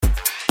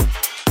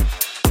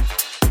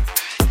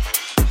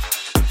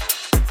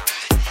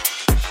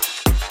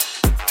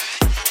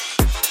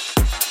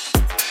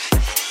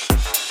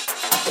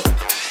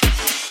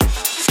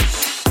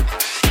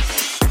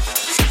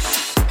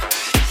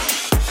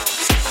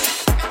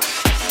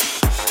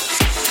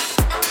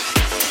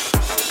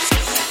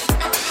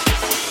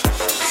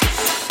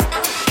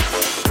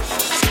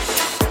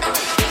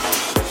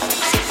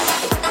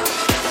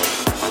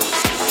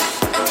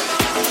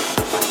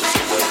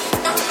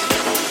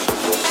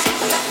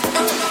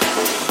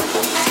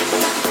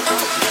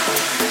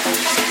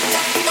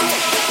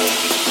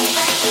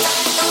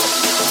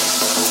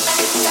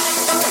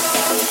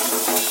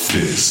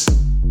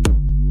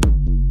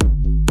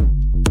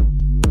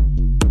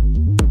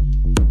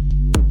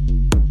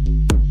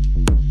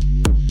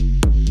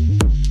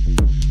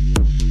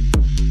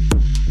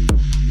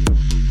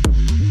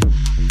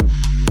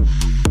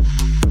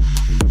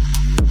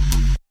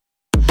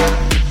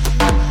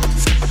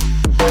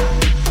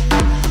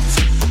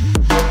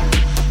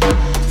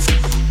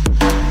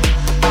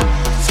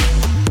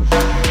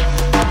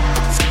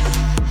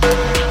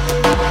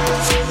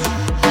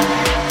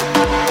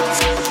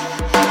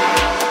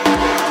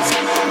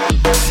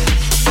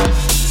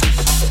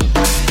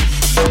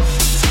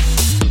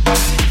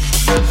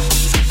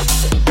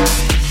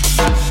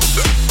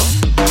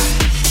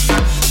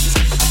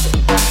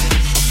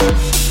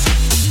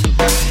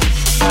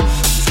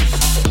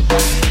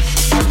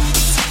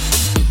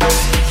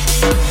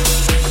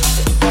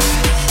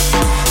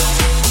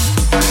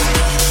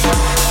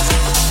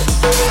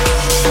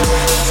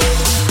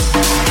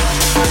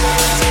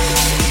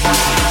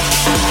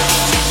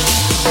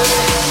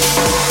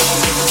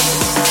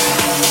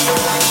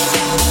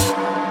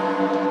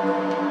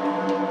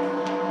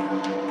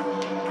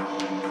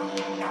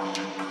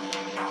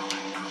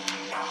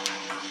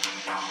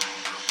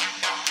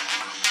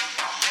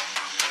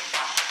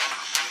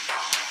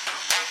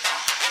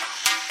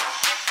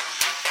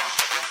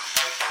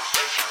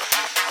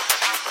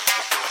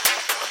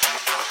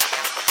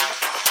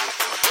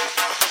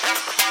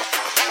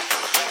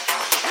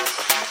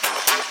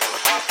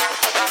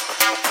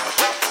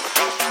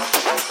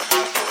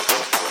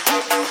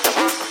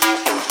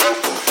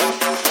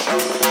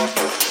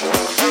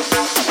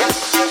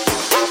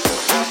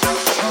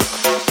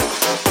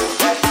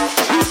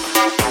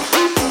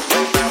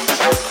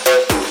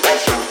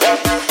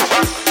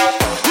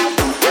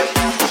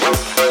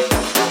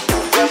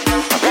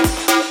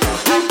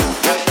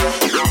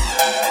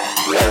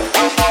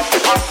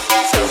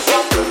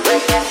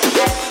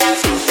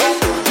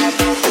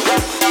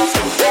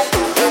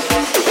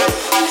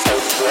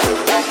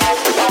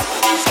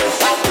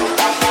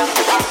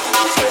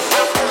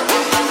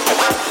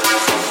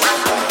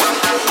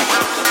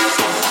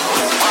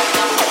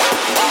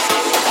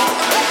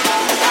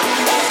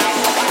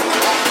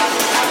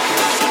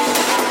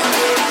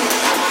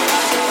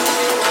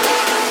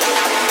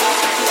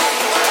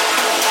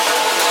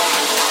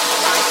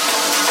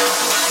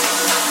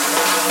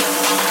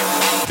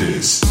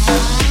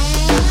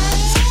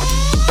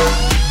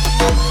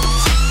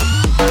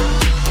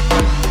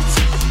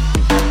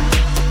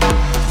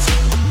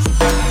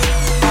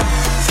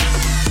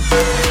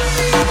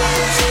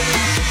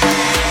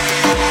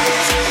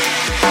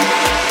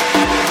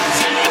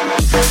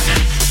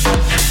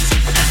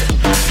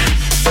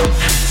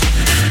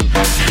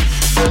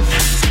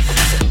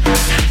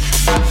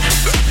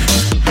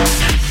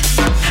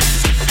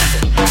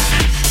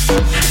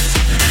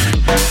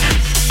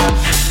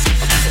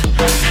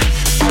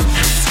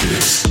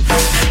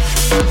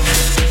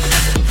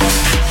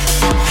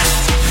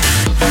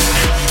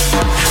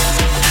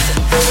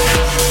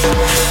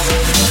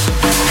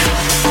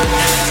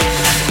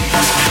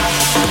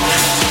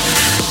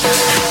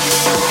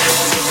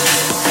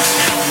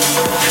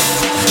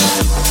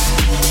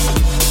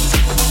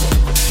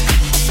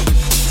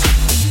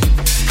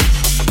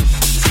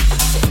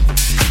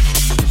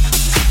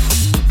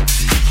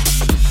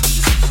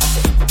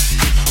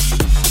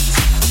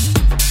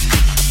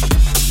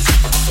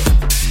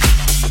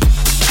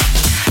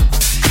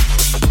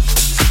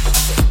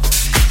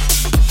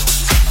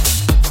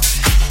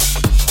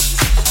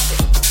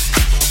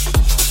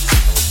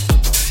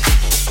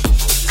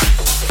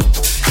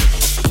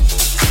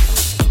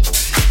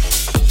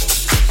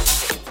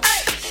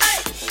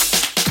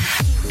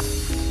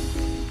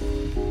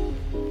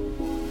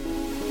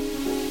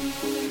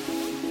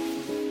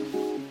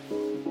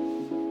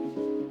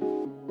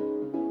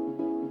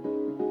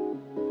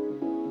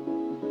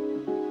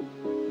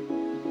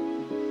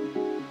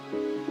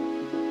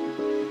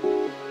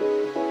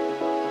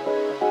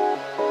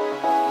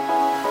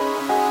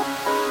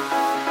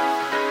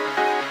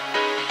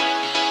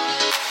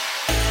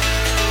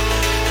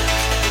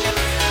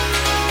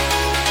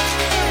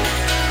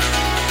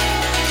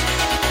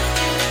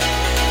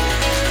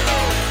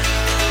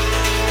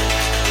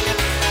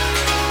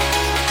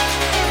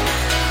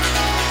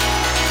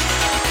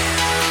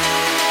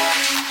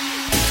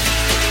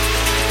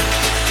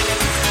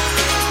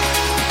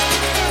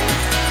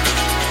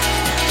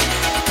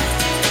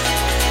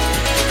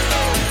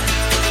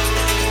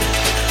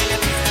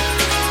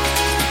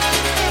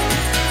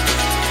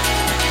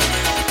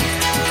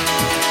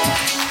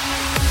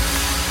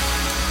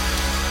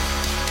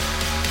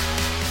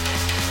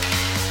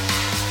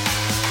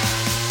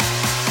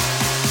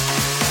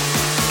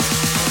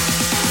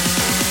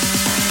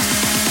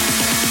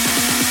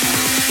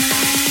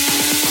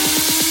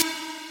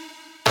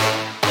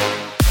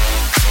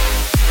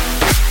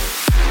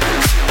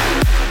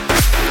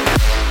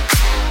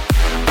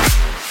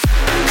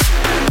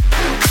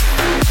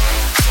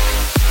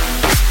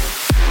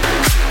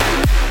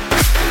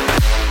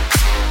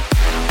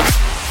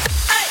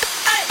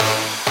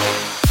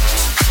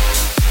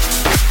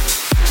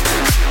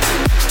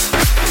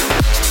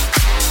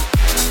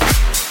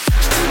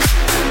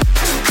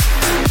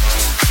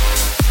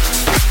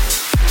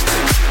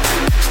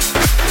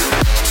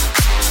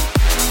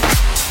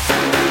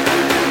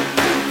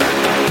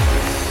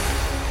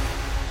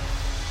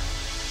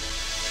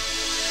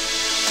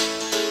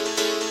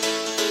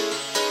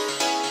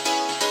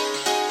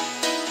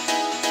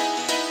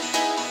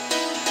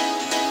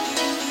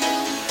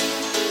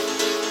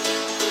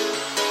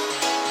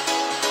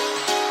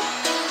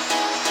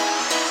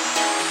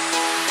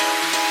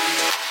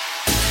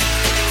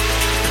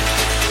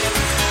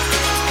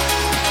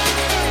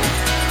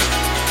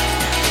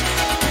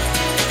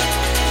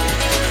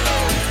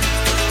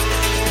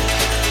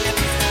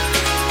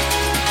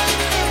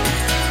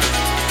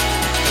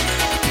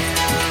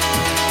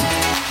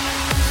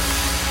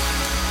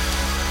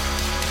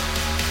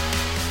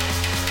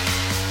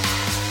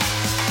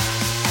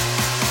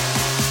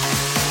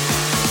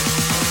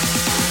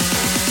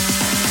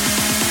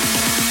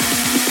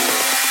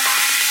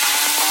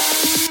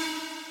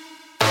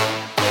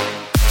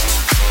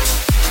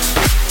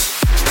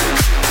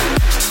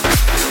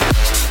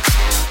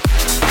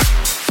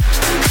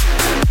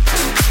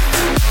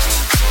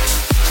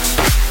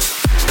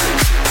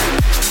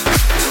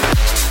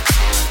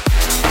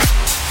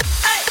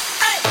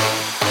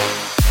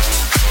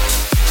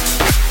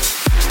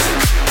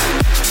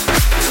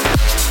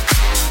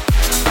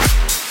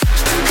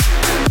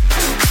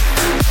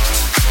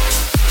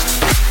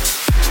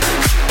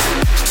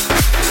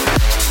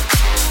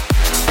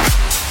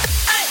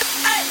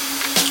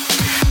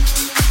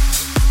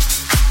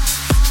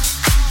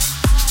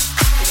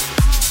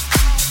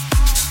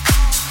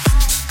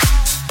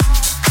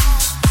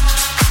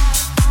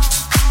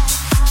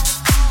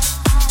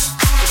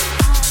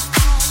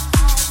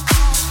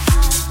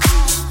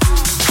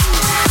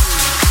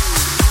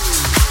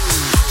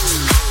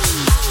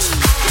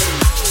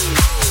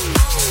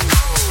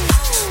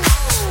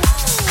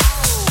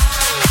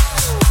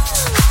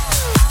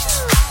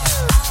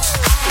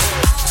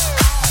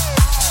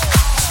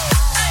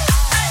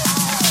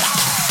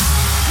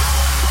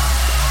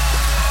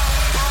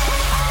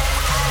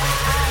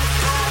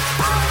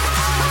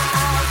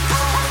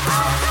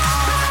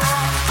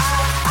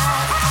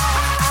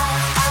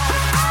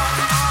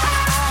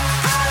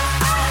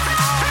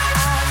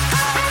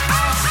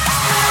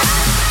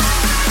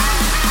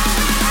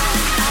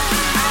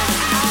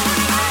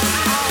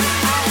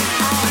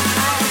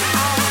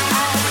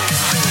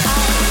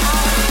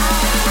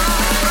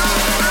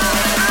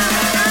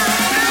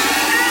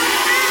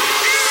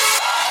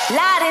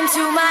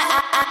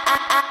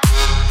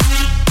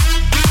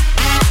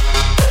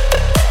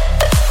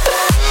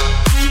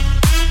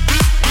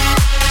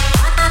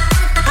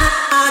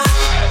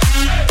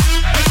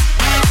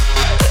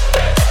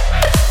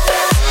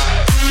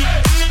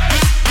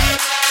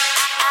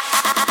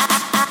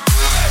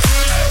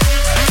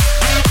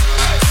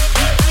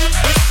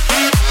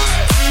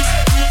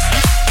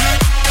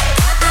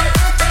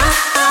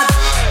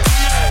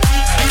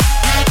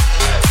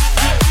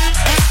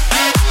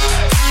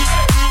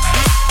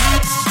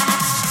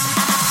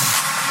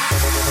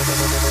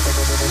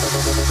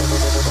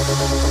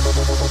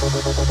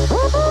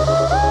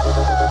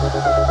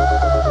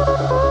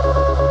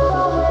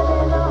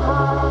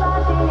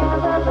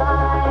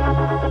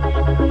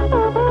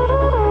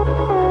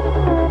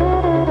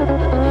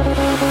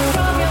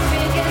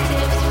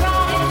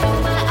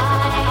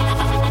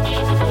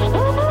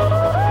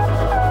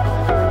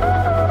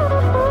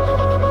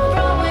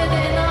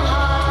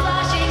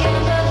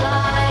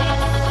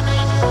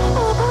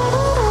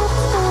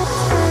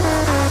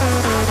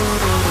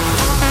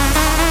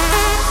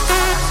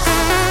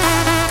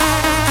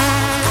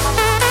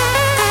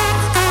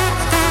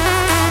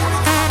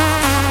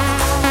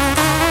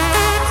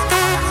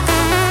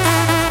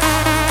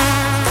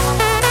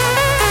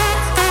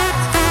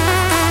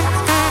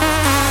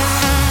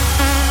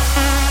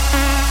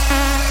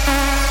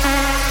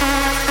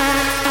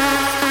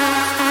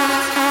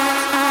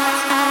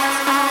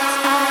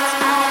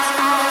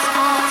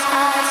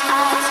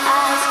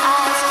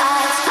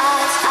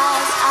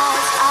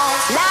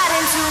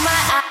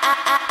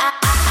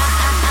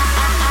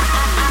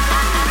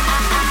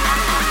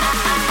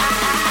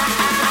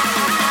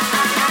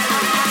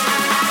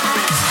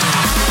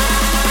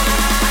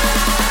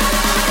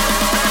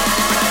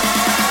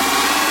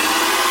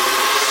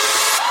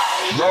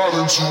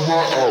to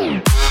my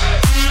own.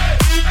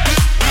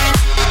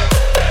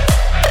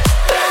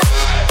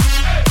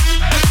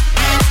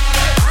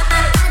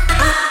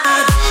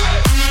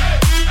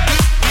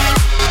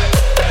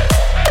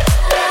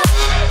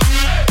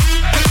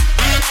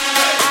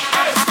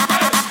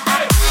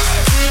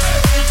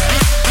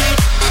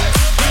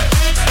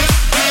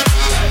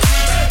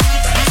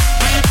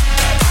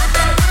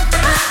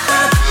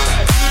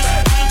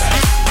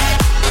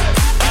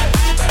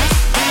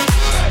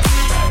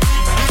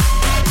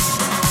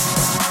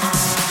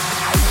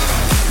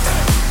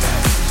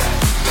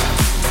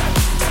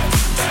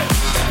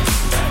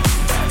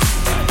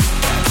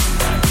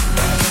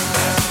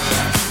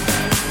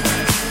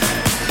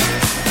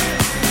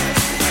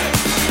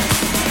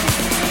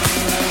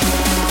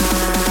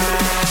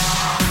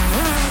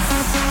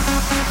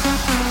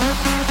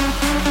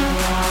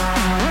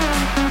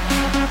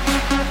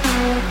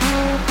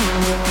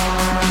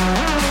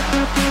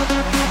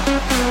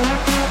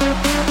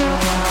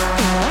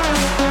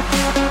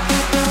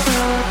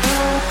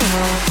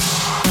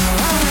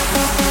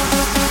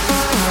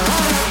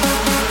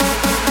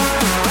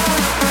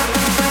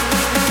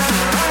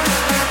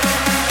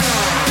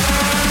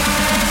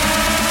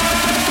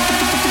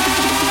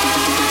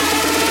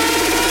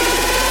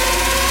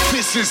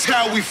 This is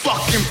how we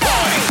fucking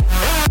party.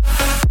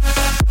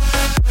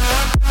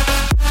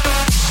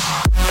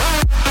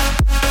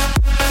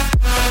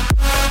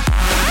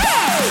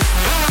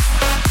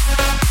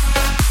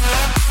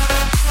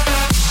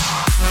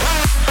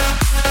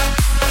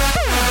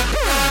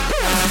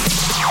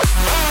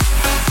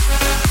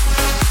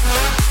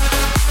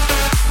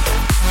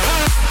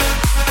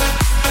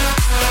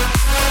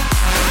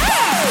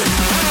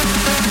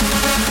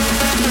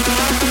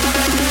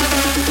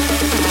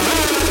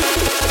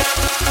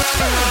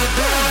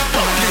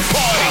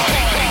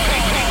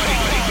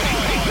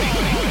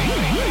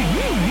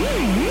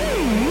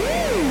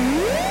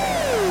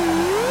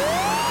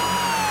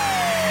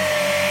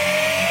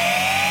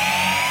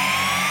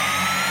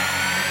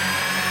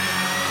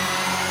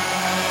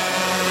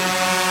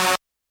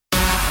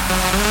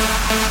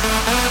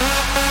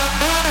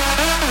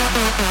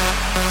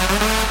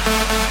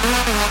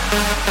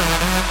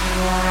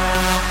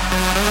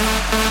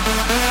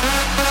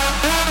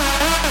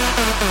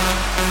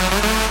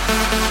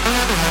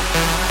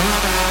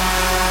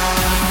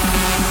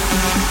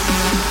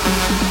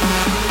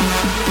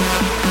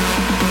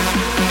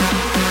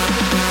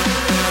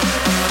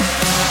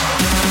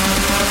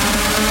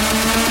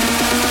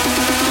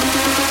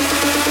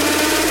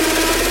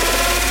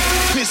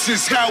 This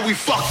is how we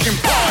fucking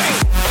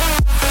party.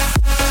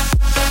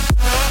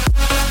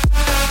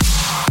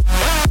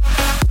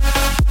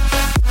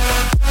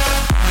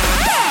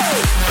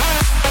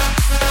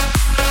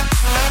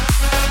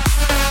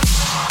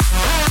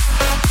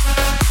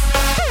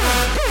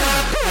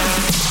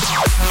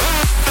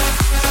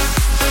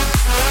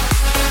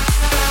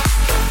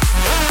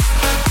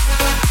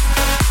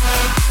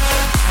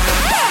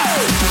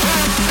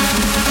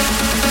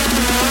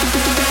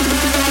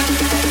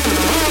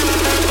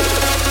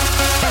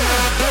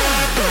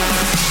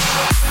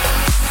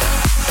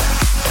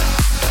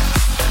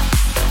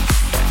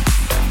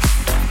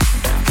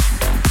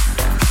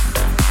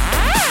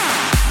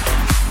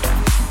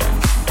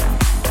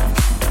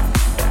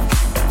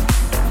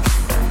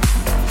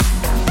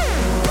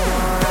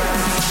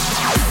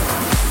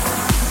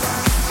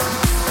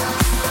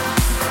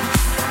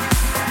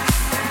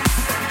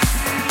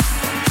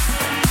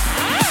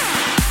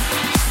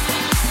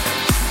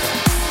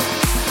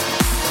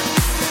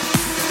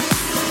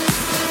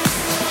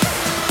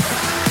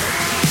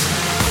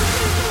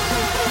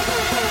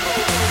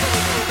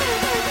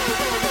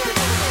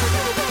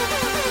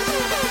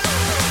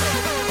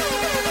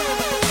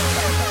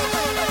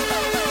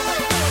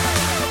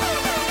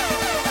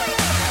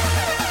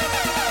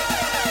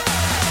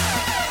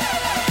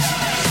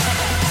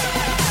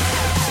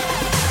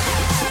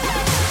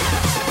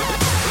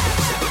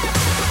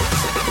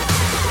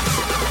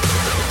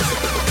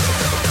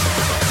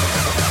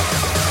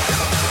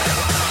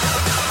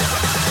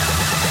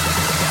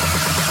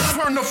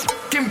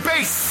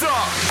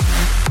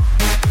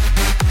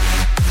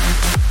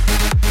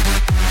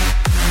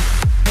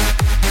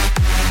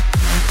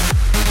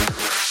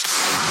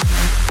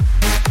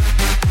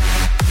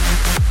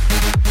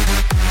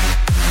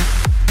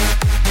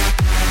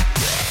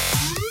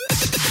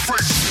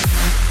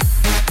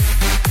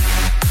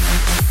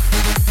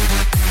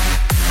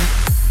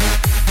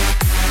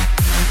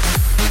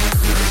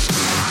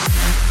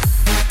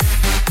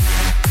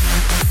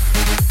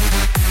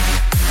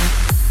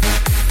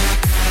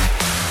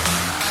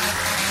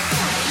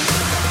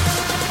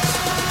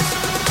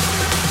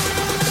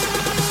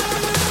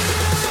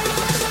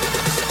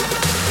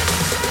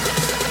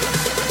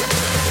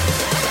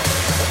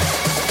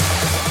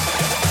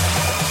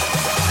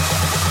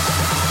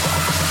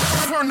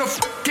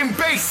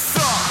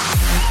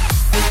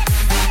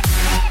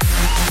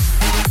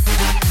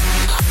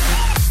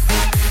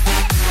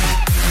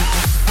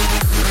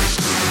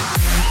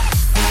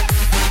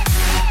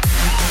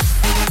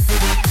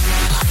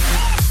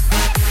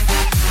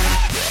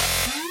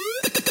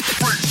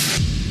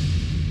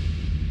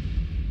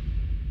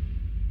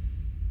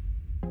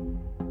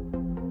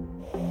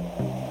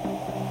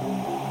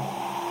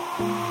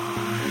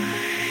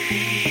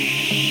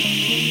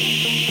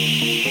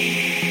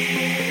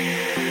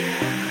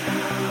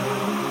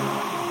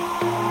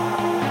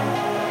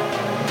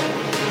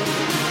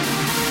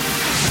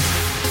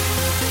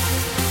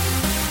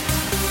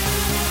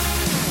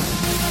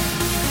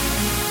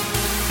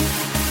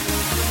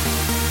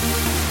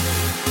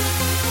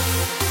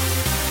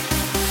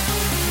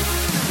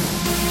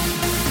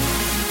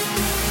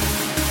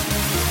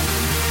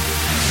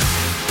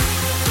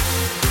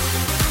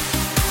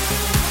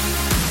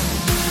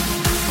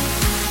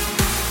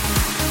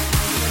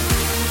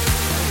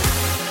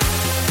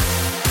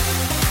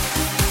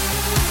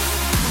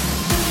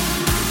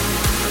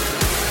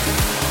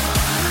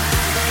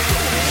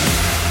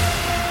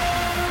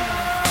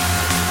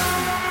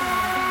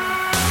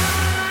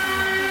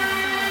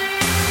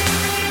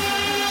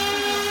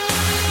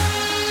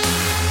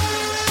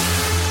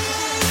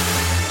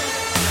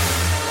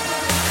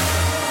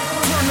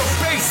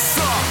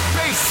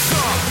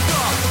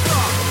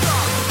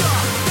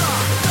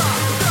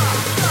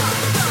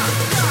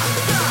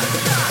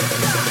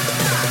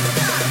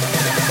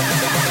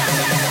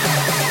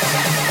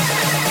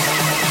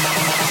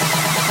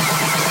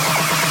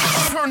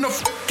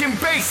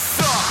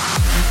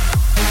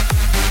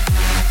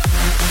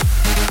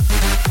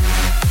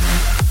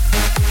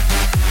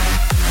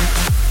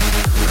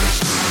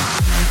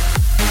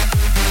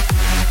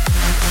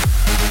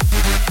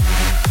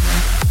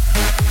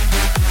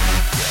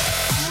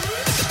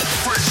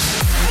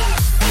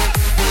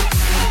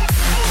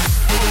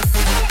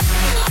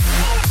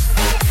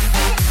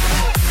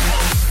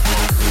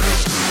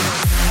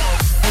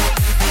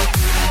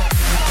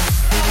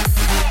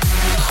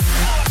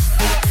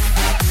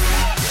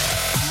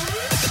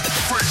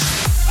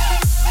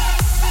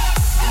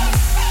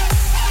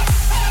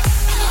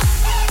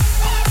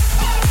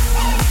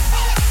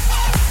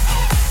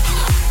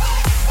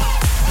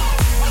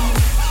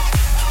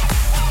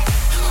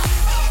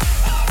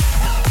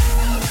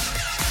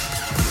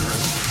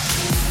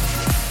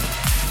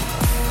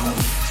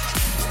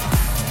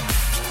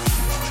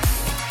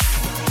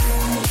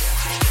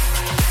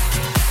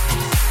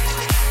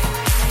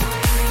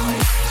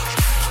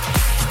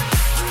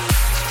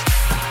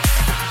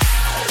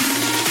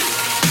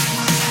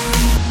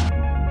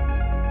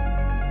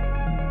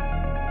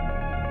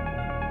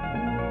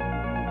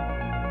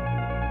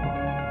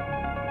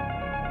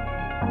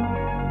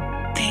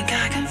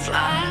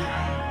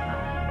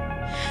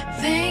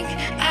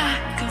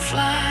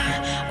 fly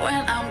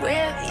when I'm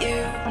with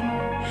you.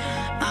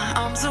 My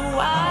arms are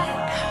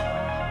wide,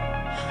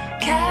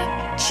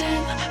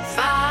 catching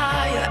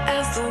fire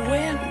as the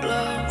wind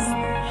blows.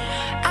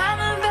 I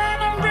know that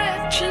I'm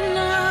rich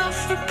enough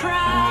for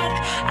pride.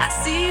 I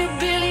see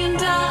 $1 billion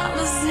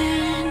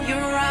in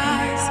your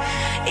eyes,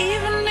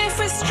 even if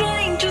we're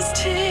strangers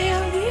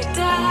till we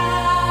die.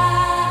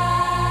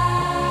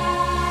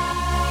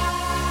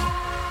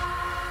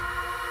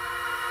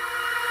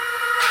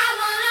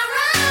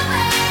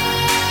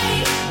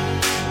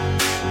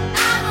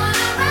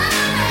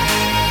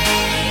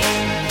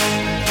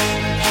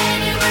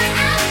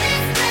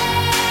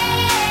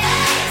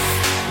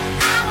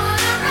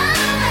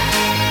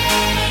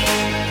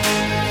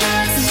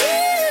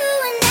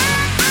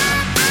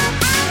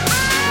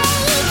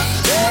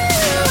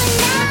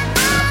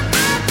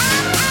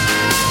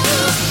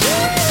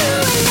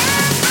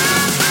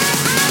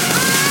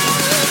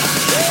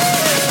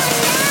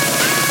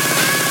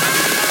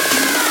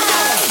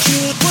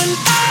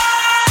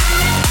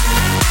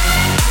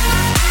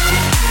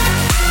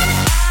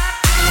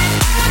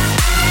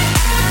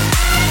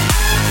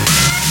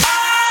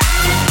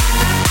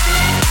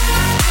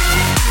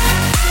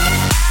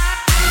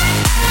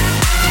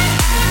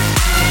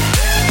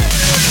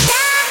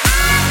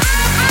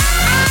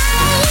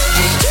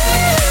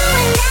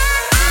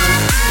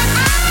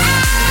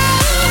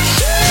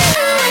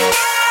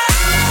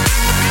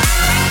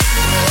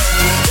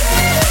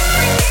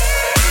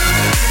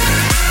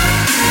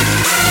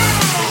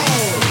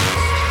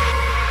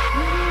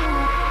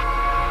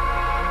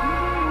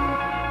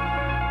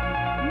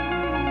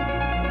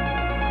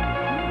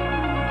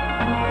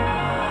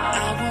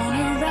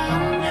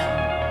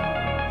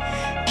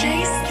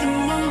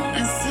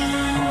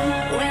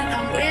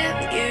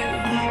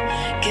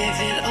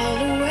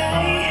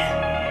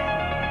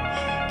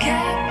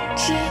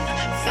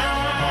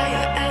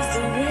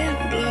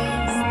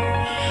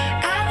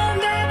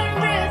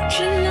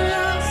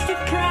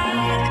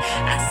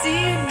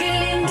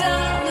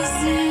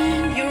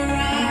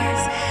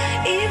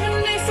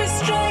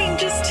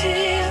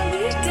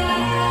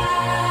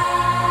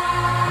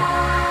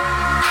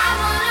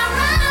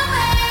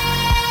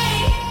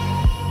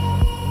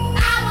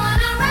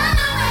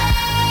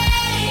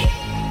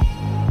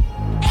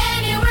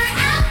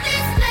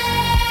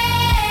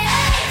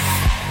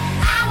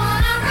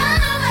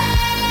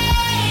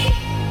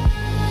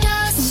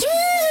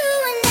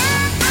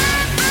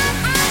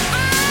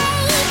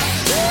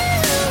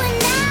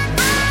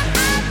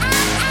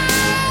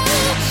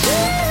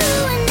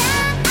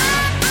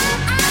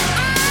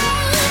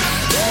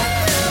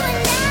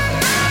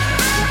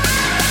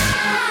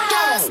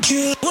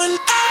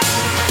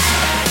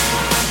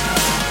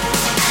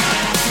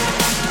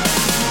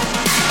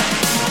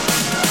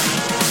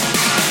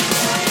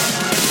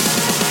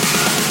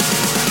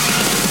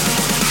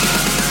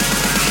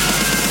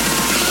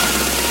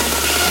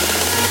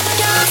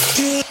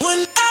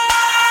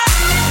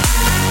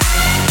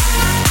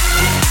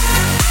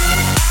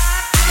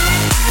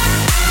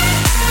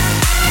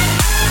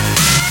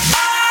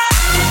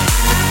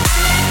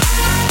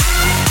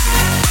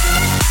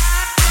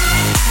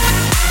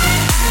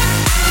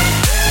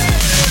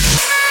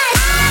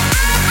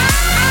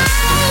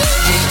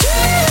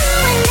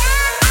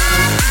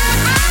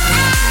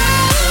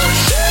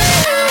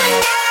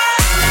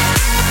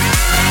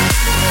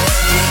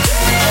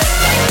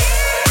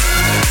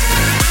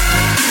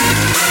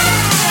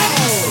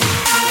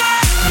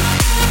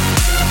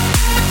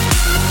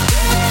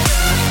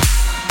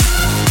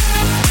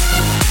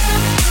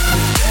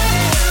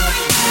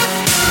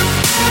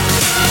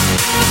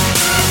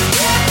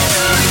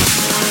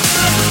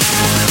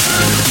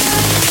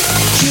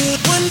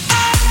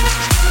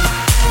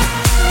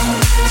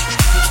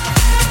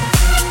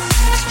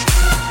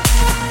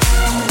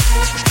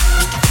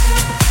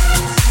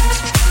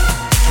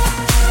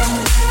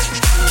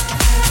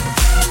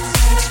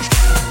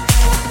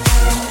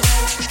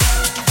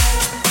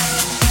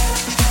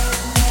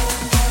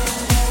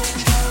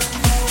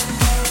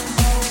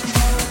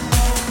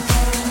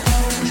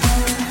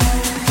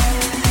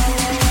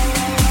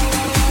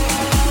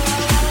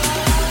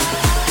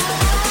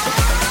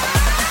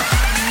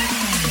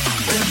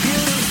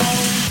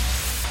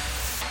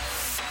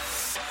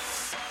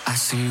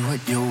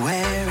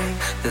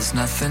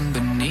 Nothing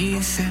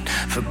beneath it.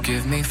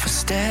 Forgive me for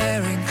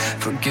staring,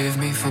 forgive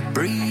me for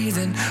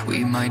breathing.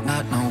 We might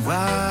not know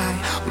why,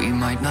 we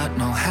might not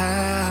know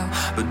how,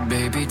 but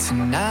baby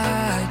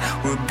tonight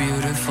we're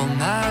beautiful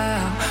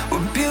now.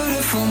 We're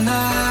beautiful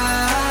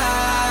now.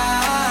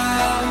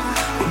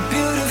 We're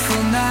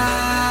beautiful now.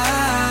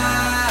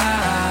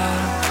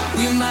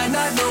 We might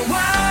not know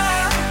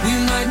why, we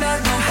might not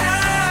know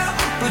how,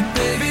 but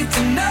baby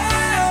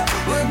tonight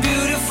we're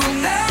beautiful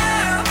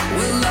now.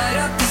 We'll light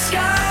up the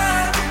sky.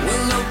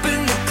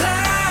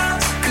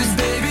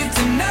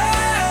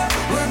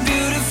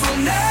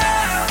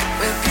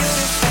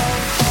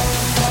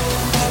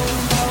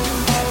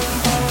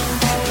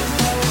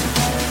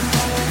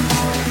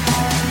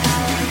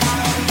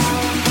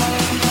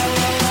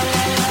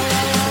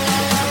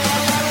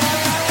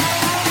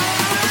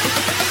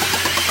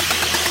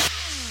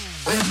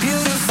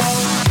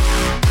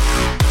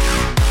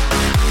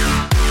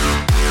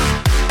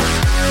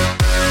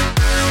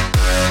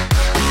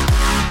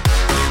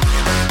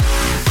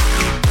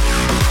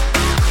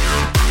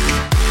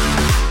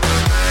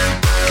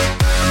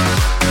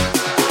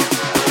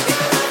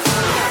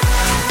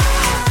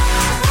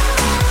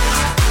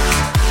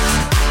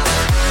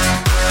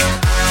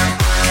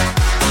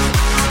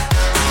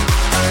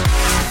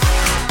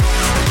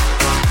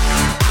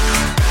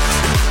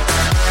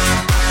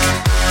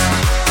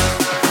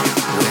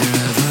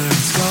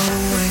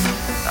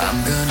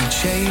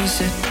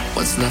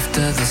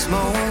 taste of this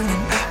moment.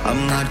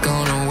 I'm not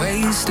gonna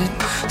waste it.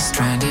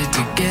 Stranded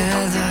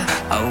together,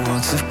 our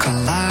worlds have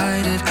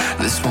collided.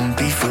 This won't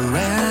be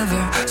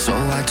forever, so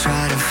I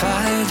try to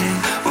fight it.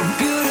 We're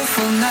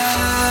beautiful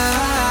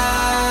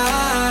now.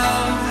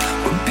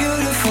 We're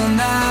beautiful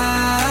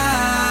now.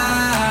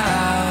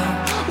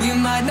 We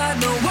might not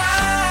know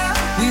why,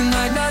 we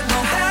might not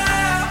know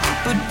how,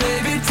 but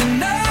baby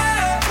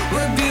tonight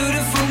we're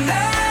beautiful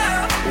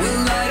now.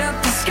 We'll light up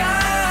the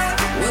sky,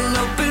 we'll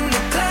open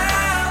the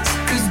clouds,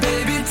 'cause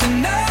baby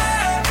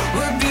tonight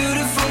we're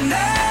beautiful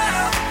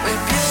now.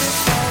 We're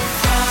beautiful.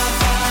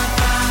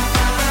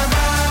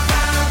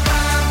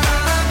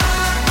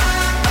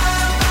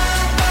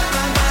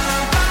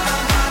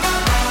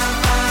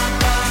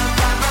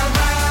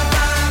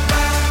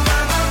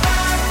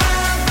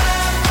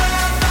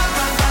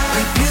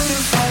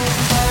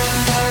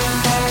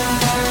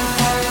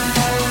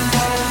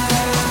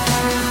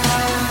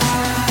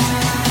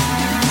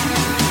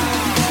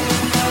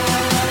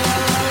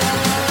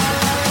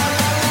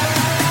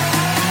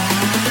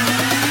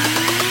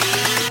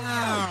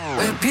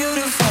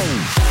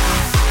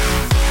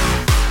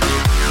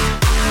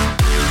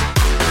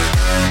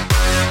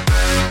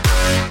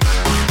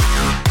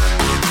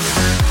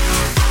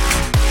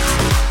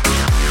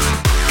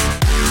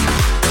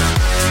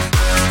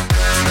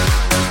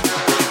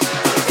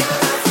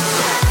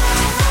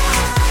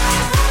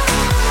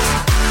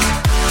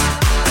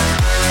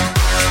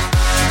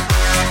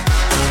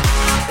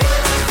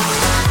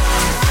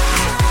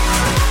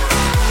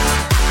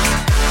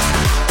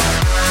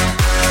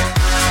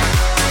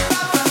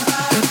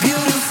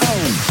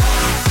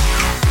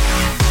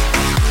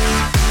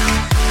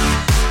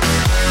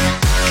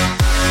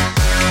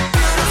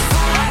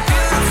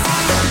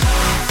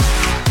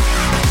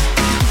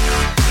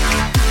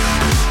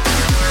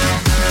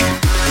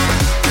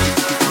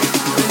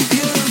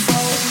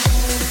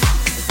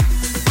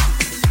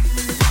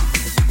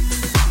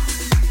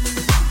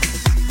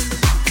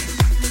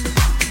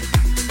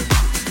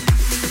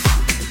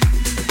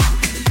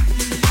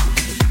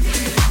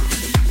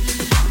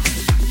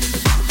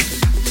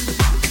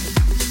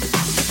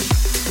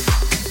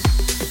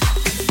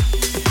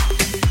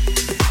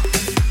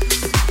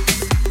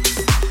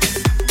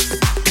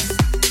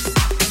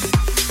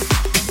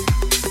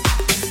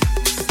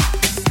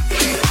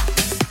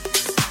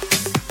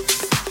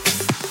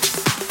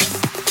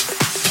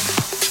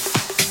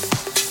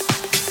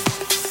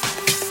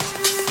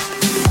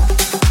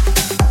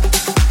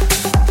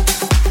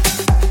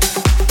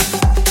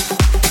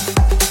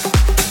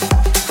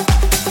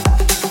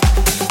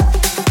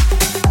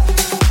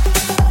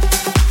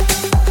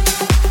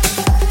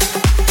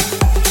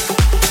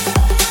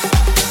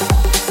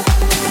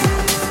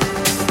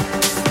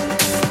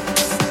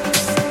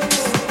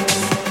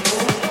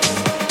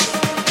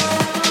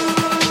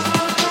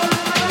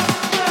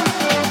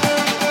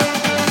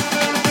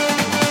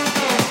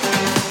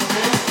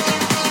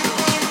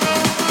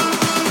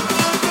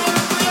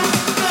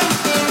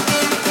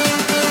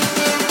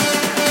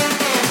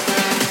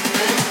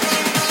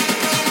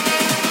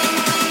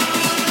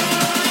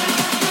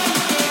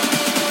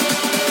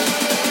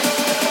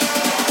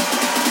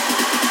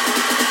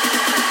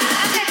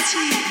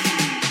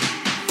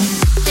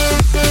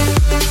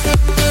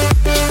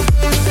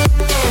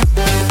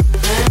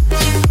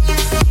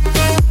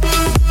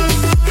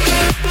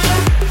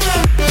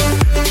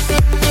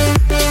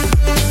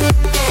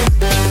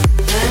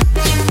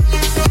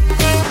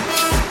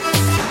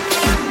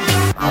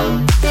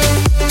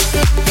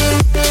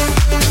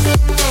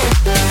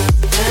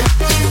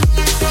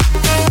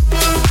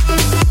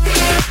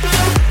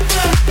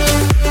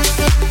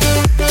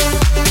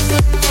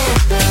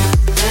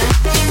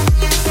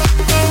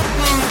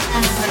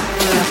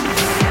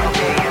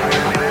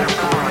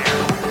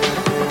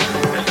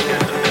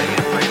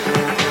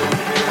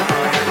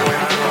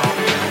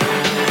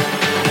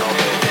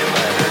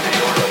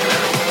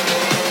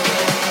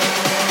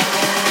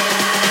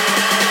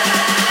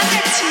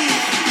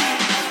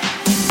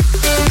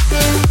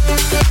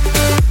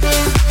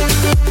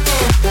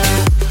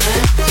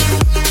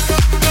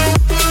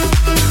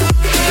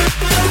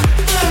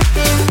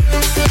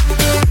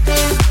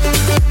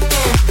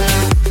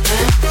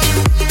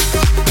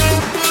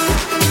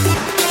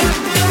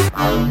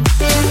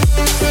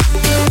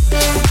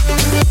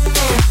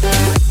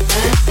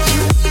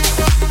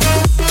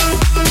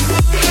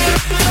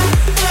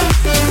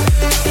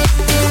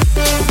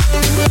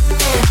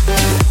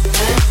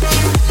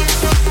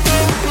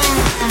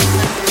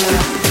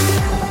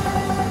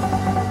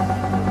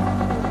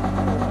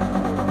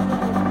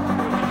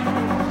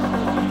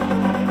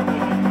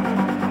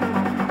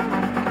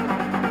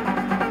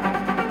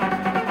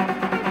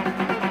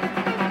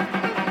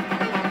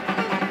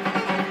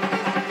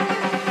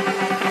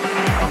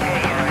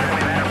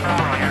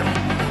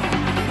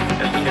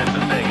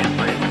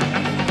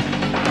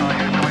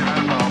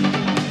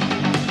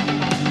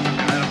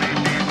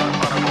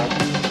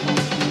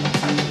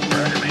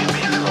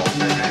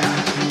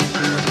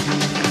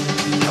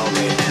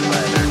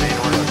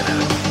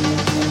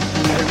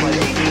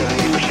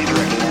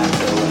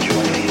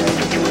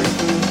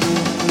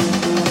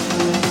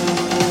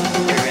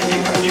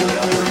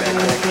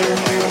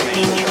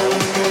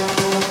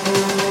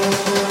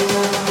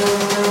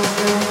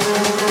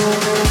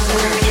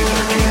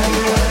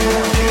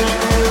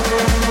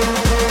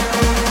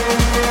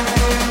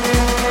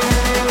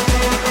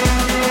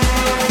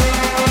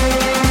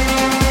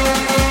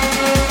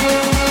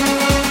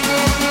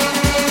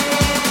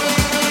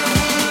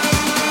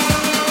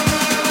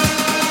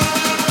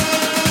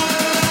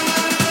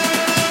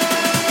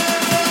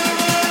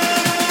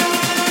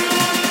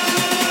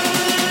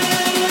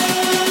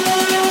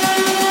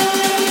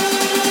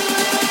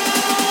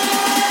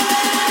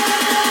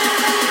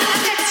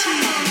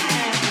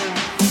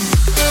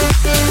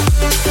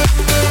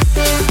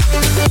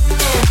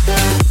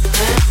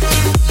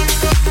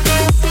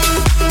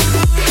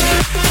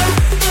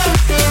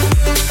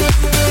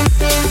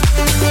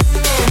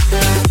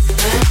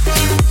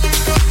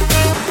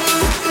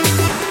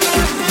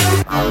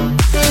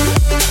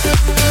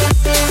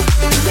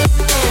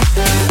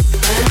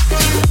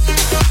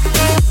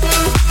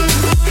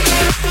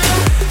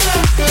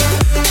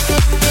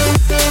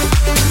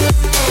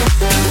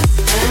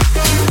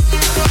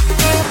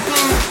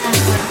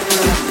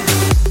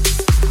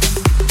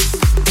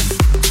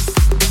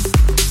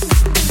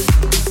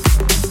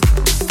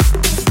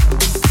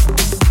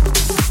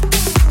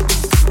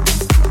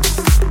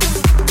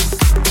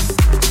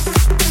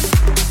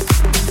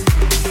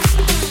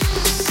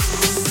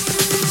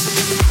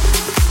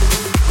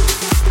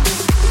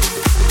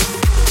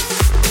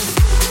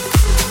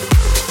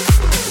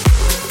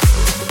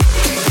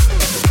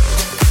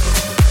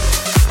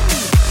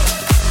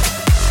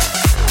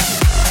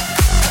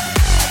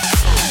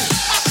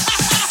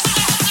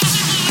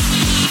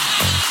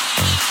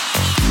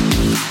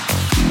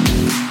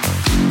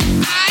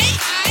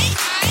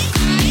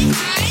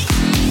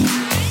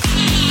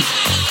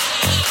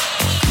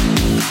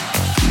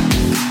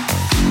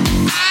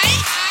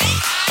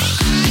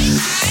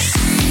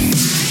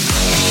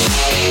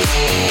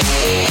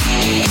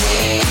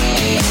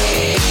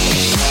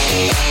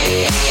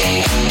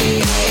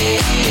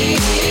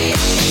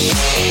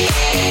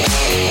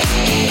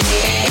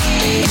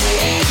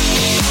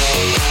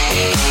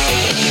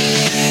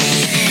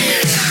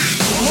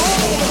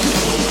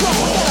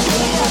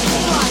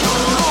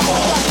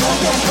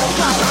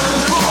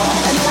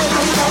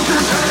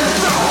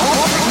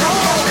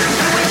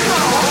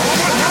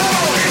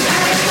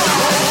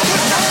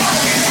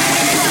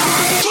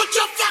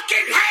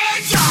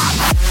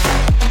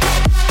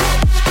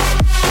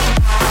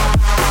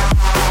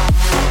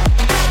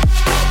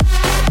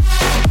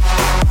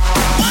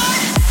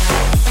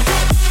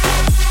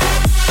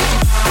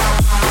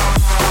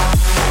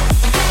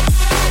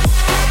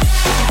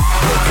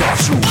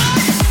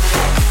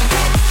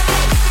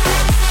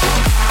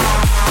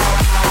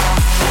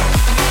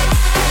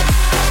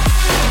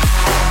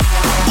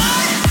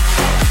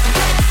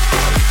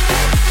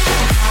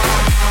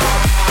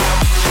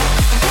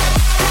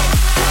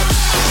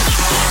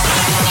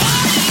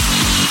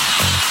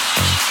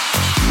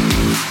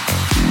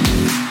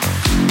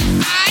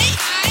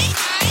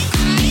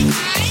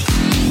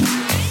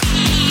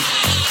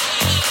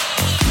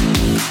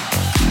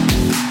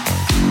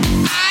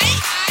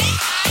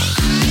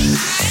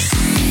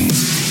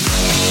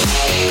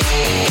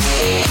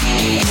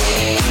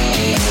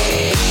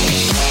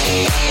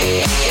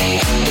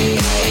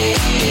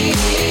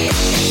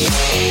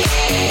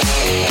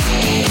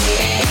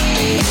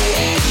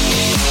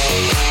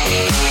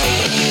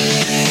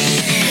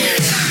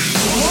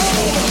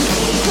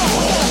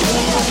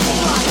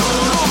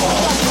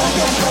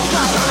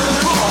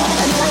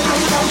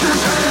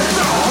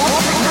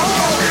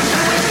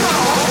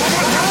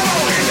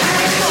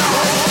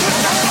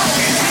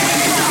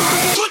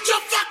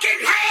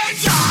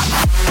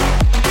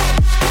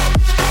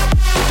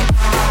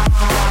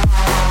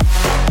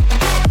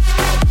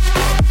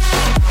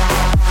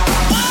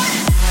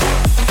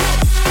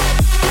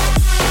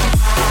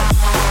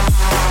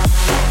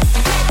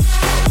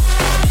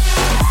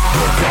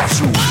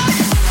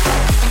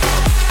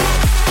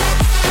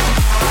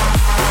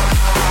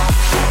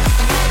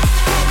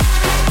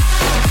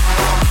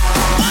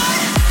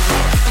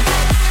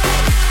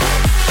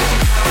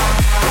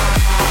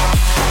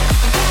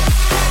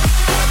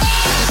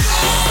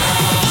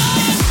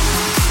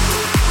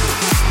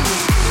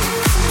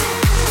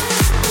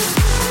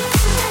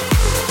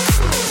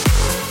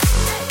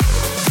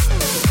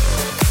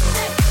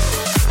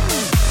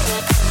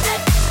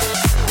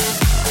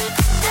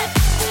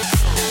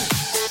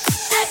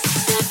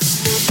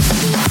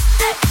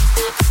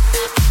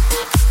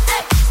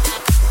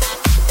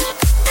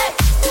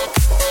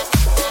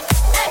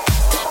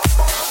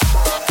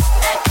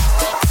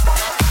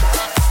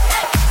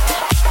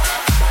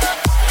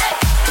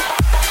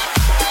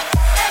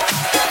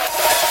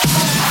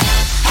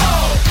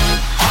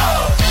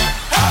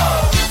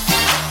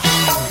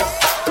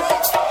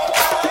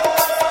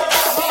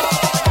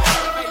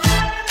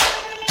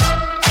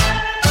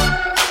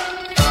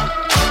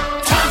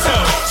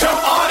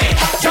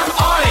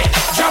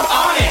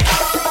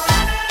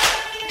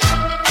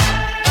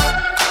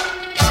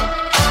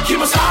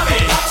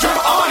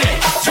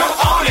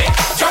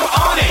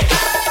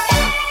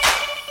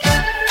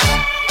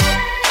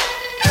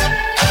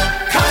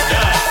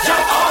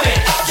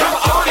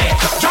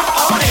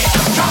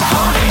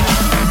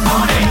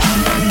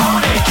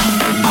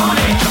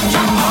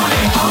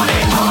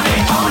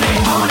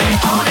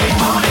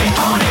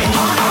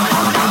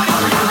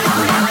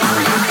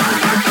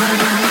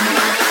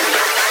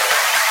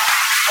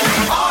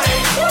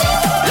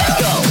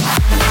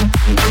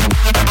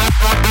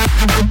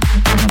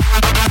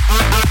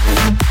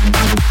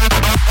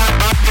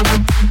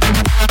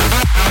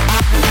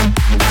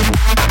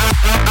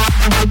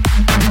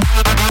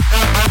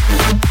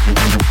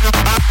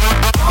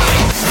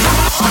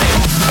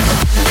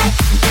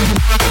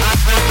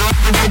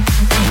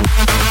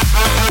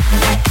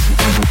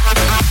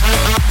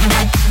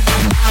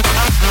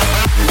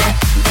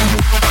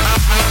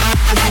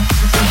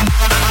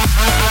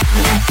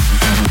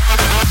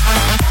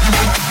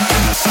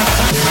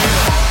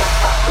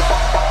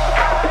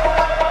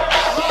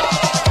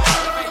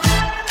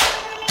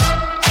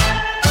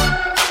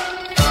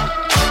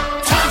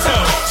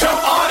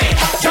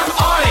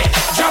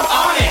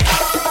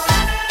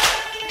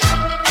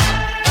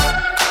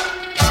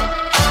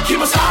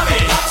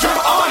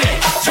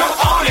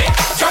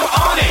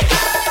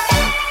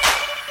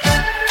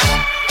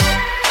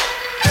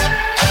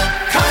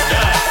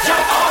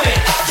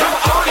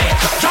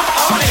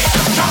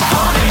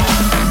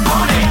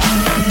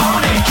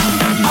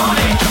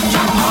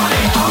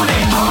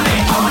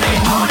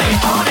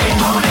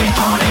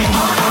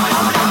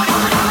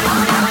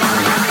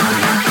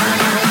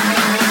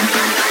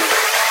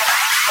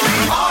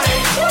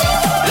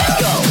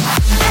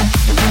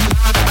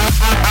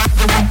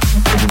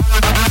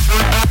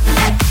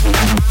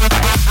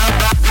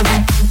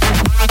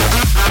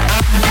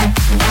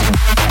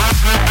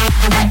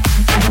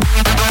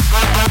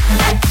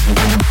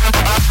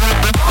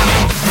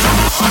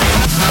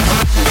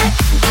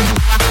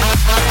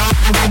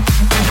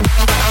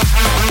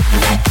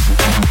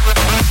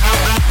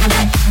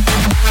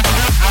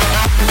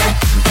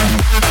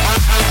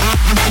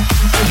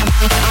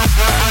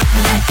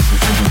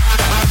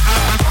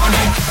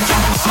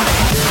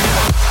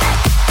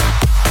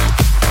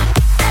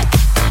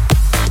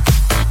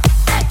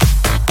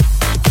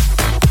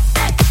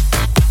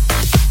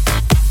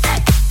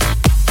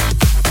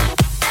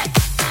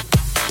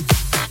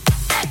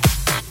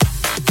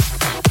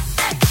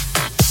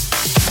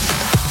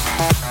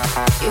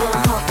 You want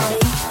a hot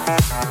body?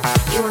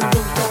 You want a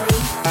big body?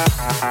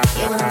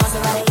 You want a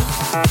Maserati?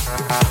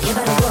 You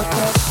better work,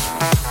 bitch.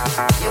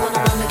 You want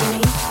a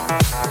Lamborghini?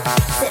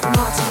 Sip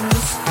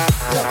martinis,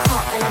 look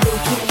hot in a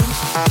bikini.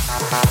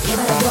 You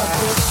better work,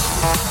 bitch.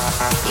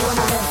 You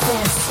wanna live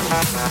fancy,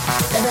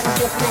 live in a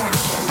big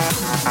mansion,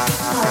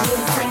 party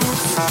in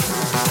France.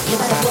 You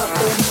better work,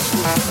 bitch.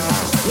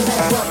 You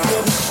better work,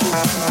 bitch. You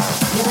better work,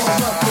 bitch.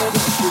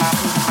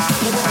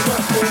 You better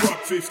work, bitch.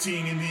 Rock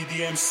 15 in the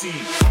EDM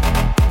scene.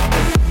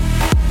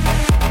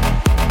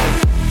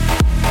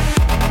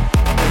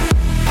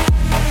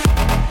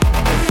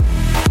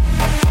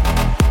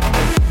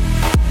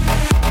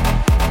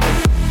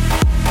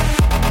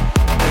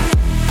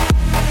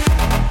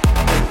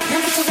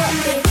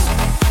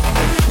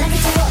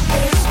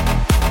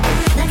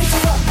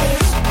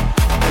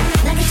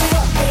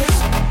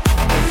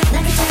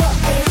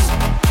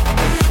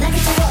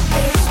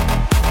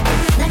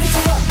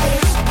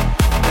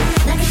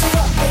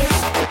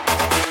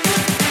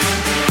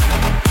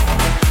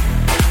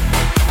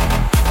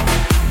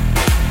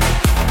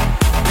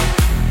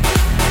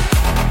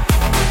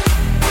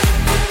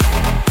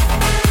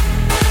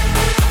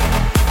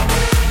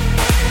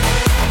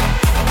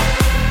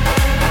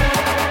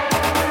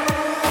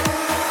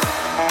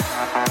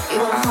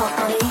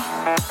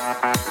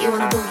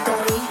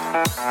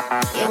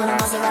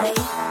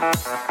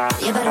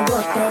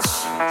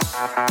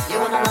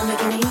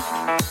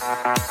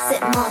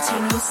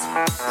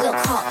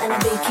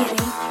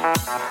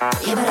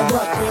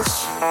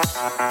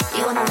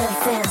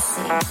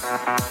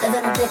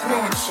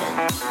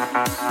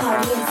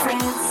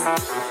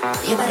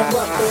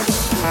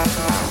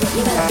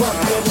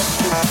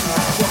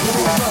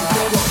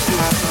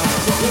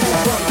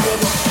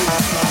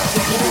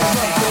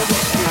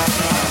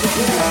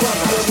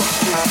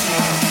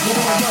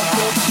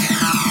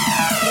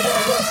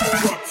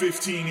 Rock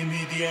 15 in the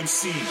EDM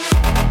scene.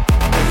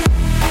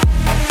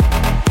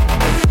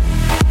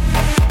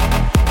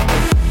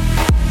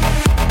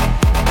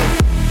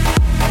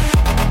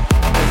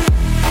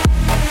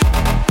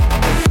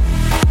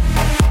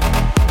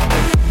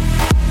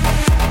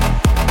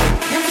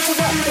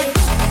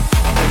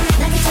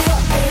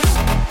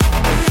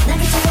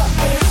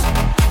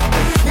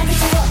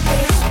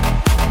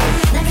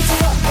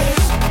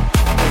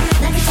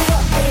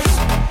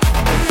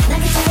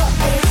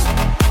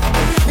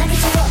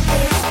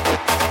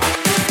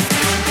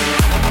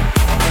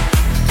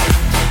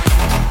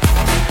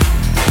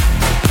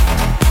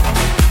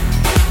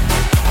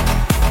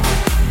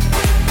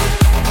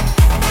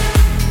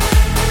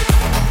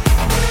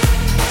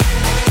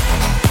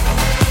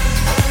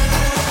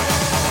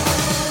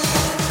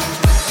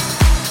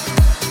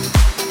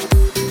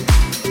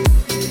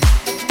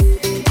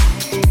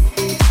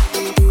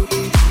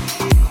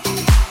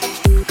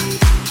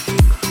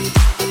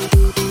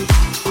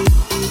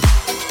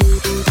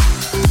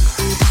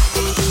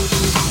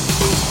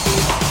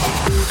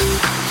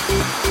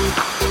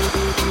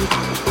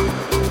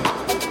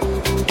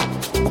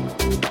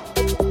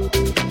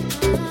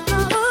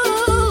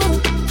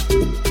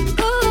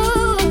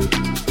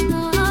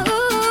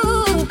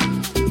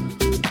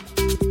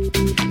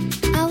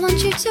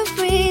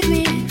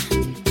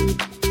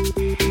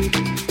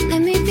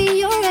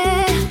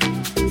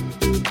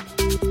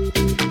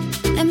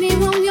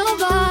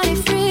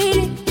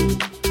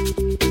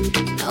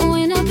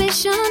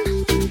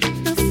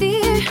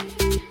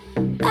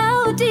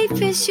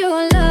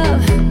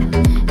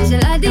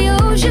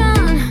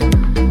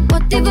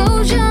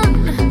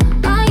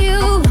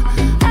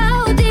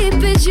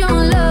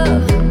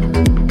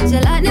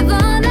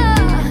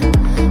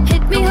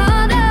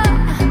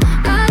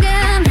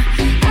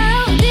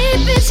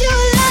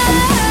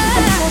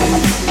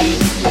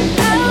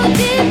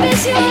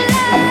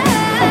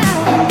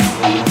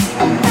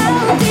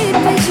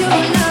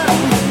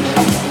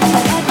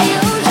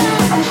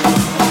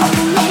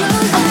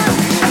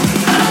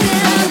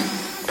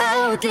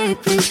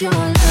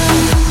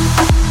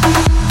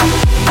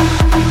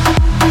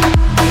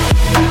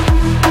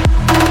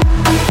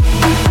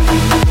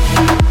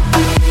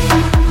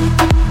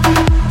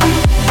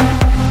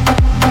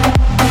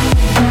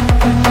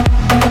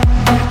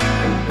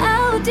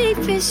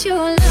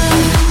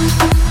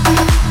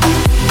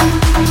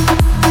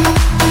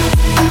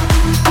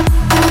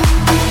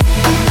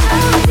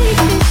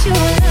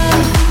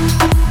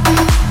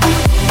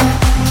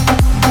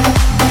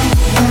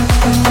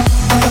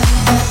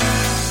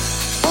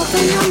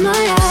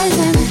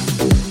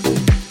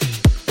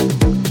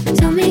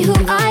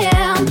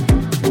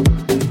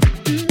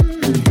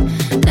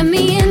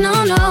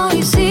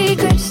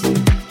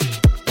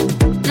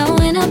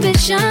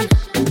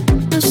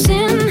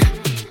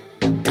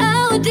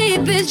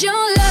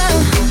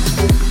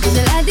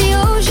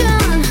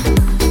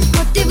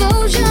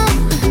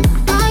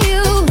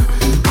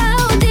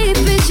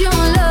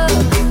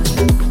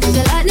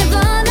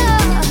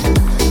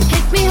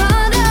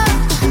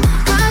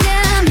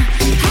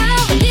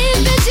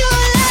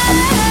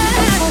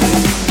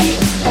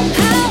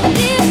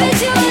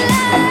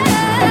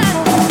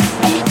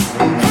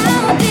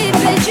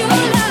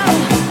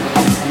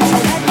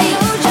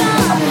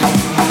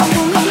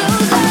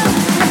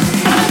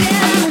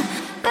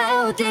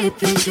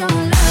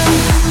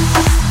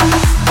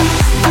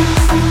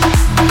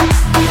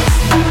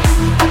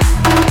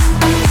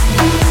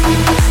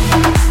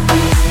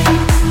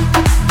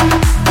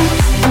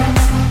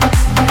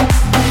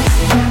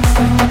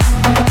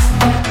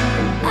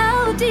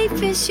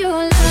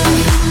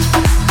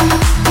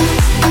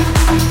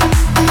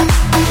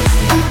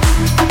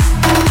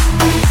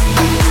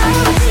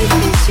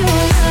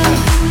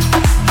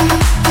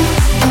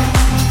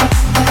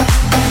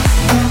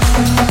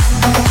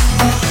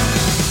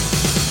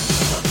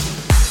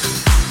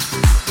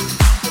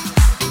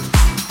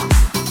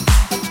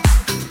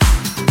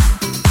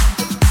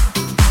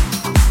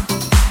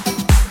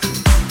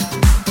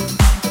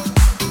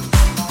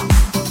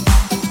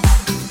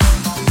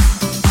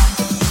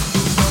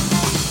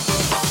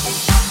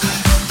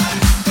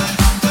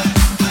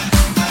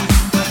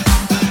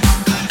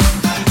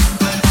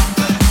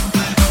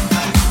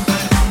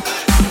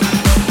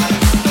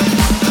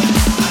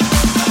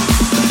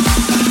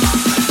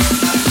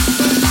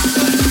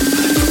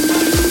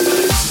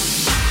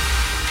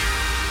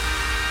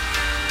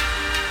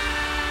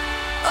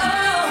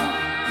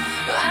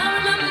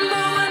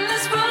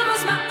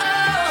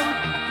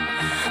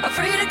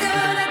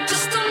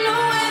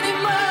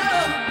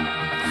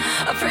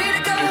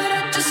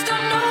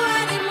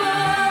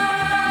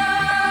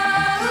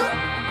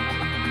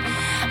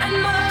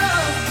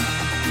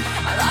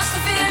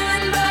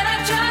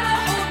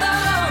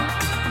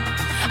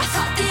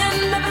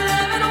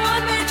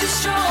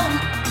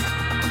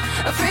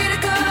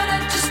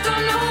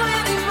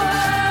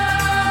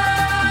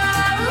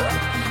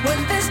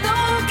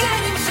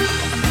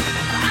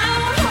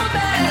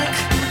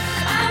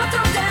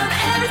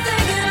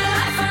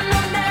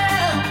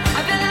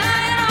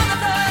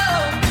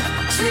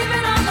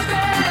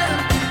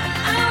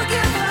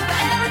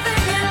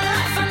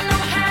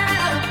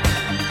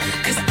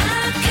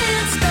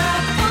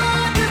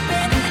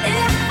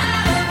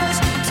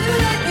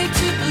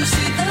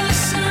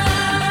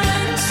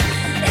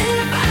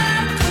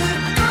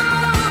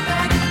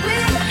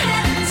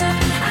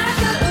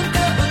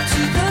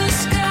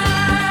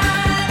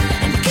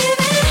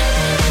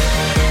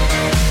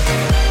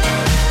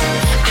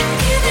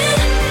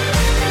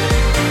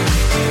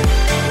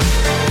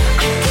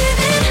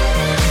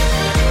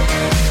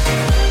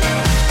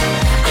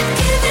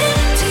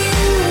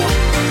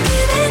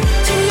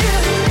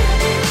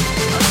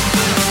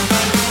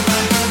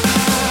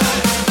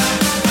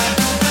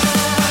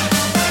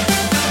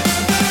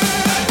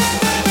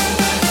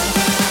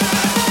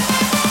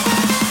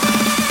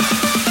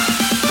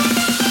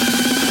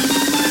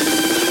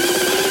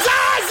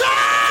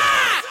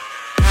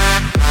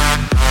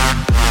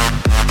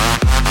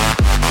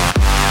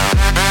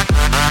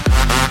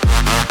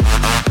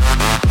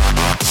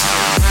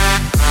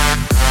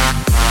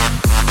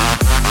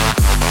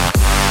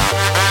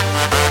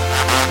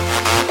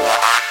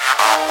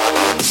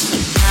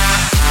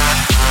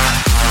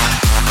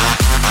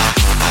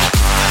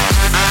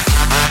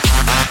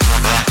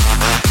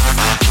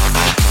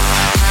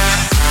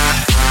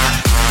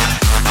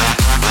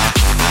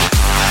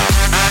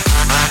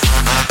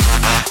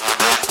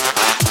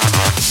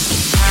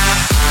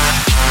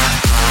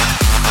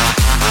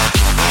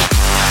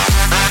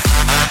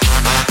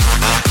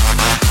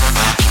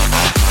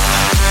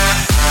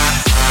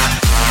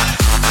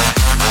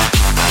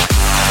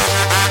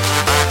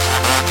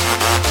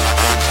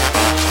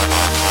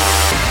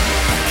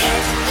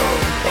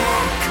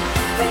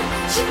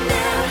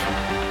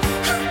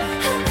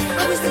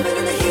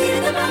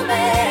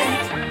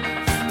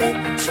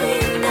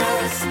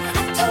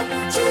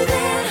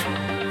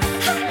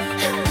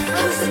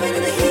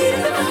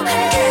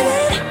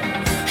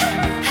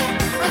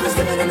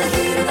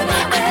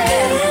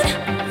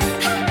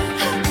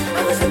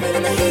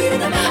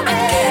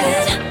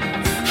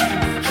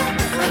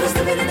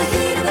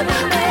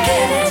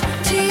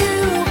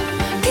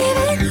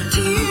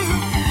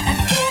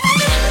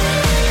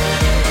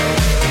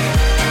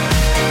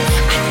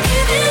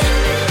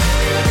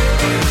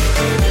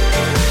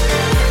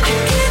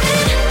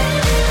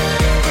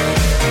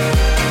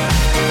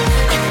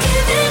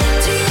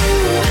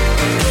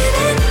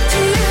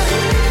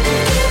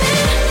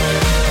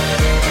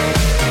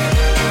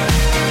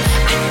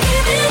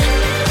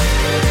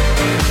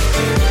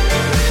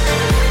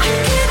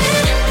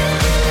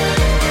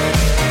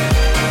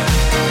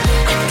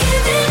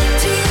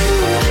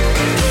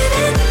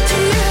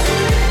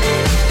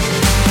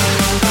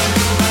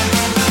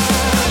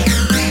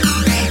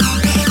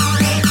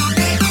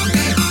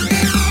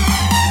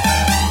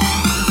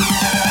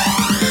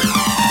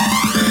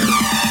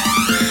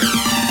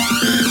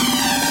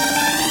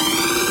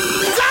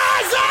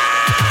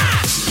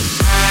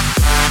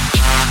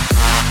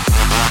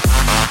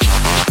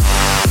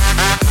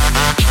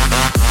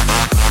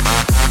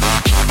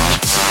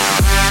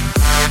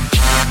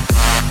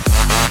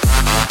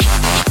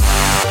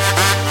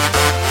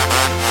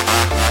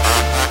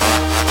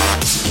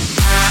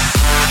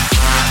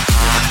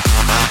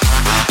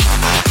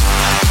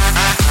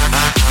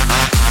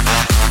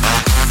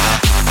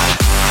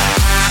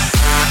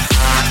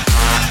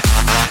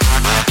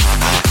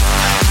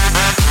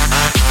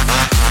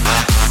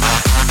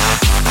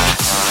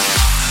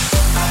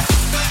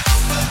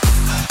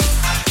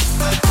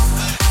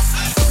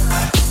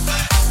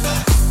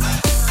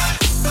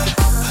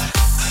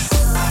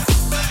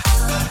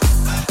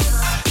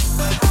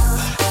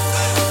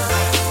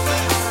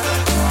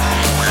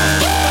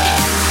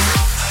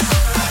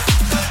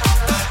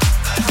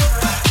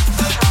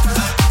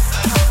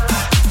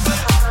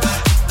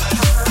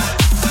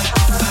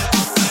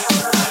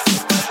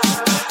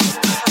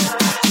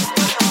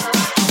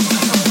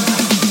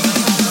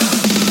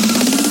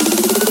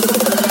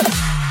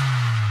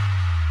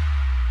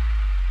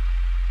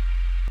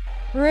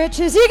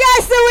 Riches, you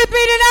guys still with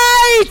me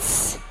tonight?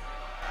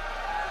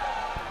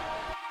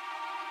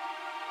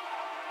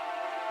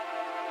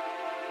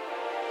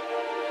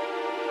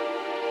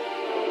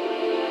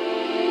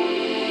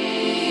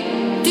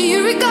 Do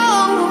you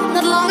recall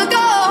not long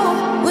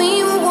ago when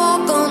you would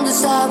walk on the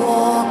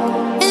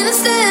sidewalk?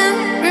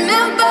 Innocent,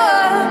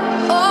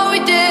 remember? All we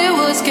did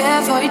was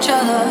care for each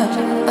other,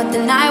 but the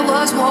night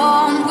was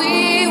warm.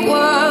 We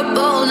were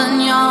bold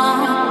and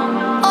young.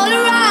 All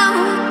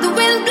around, the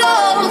wind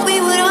blows. We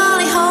would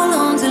only hold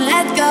on to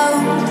let go.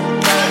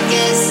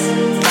 Focus,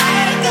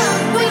 fire gun.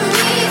 We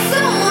need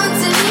someone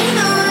to lean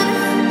on.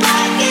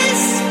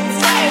 Focus,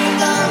 fire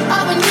gun.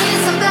 All we need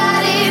is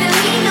somebody to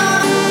lean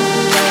on.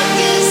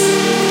 Focus,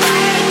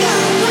 fire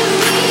gun. We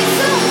need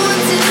someone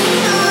to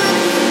lean on.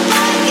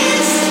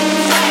 Focus,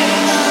 fire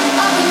gun.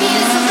 All we need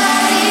is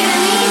somebody to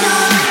lean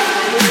on.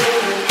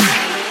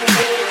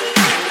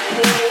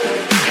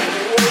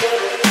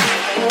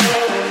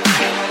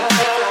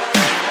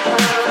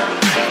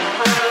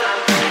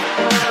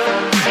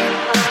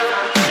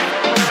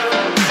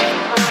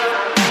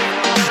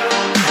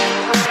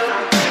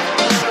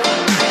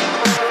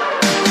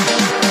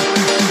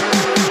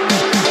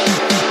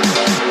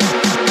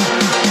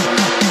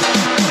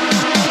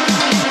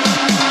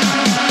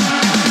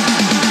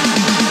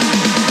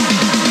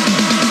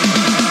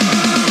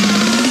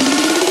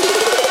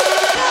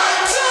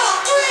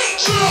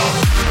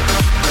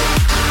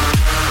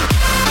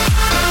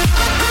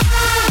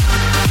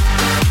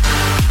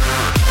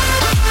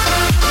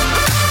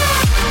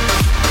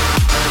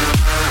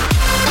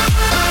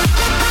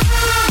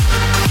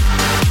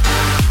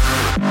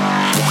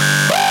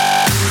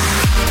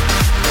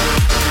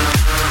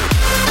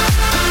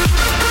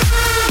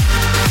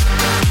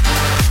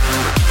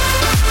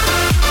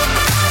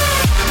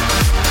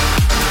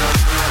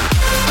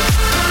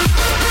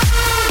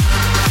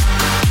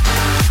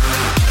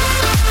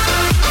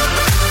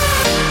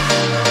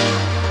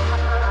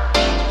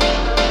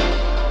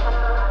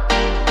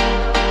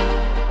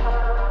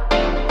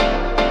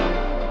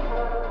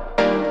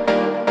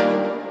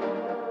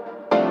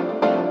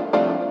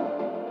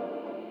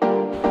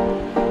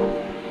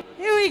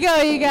 Here we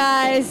go, you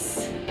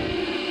guys.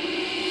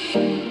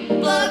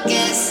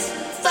 Focus,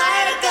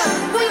 fire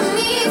gun. We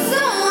need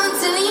someone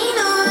to lean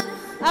on.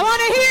 I want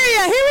to hear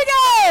you. Here we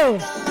go.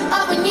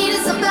 All we need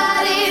is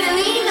somebody to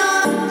lean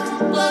on.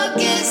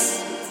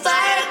 Focus,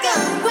 fire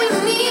gun. We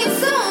need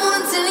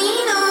someone to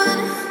lean on.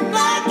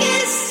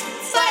 Focus,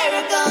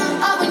 fire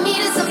gun. All we need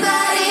is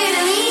somebody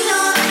to lean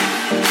on.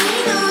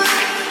 Lean on,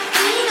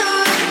 lean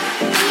on,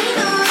 lean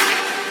on,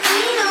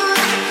 lean on,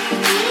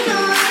 lean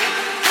on,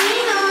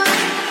 lean on,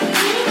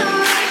 lean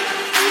on,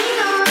 lean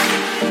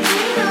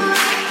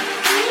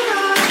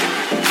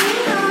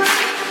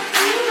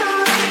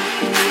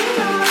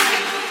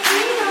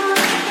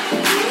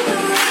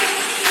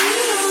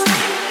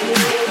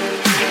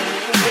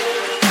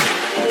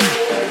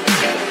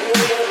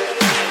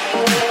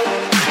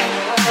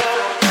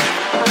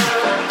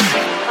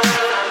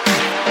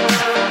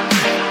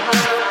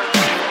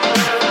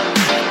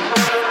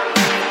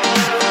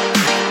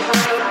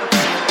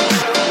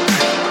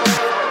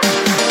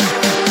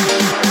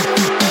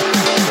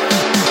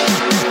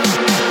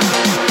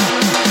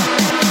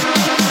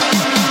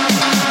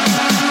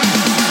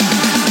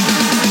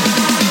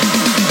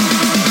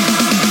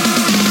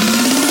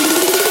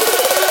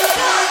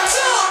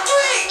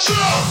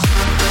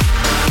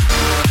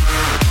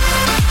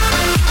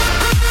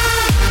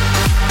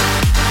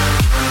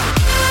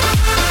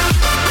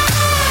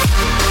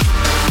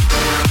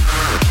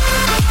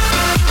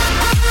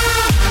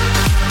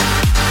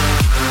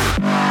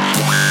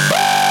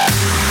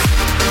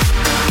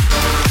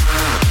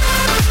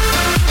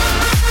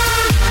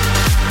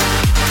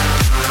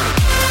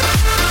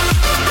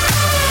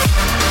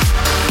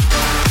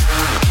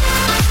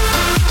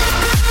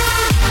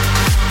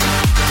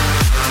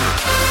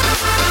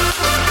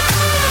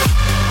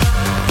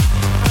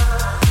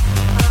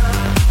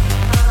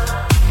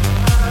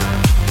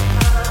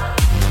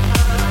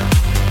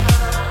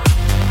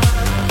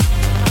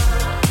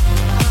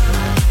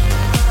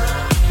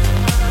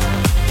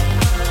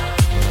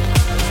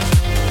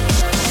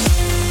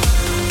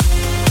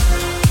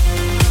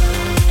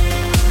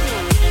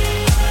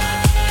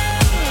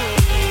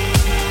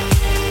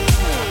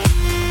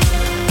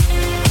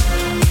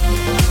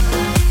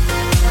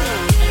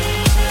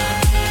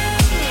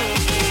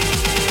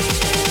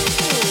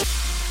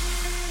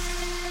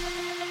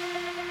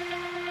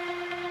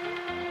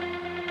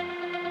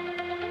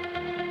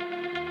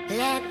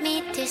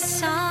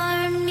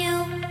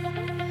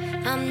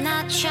I'm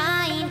not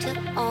trying to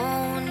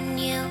own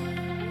you.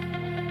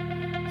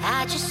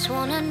 I just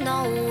wanna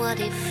know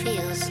what it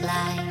feels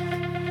like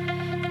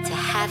to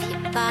have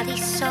your body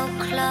so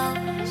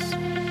close.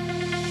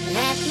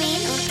 Let me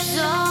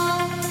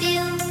absolve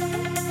you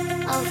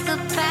of the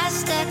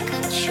past that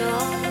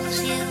controls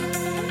you.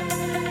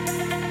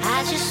 I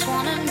just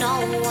wanna know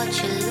what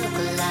you look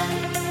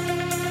like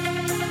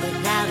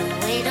without a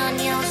weight on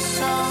your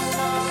soul.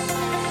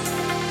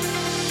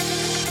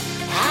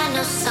 I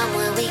know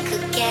somewhere we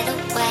could get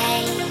away.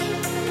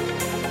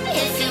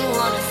 If you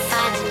wanna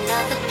find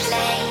another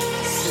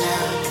place,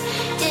 love,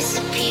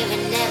 disappear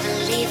and never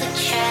leave a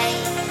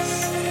trace.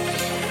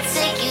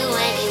 Take you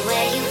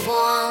anywhere you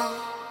want.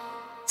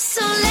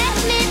 So let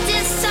me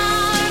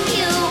disarm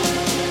you.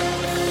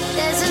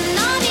 There's an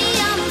army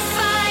I'm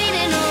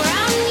fighting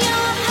around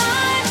your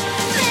heart.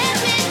 Let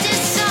me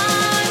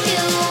disarm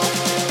you.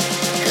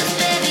 'Cause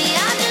baby,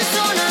 I just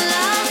wanna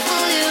love who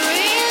you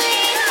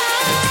really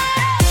are.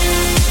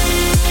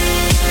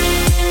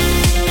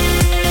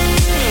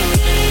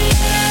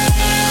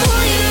 Who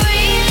you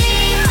really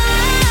are.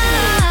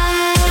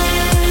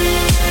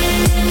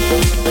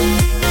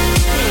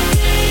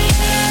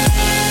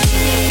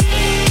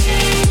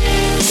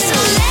 So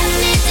let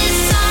me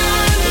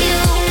disarm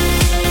you.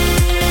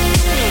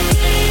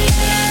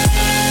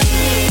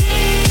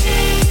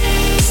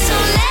 So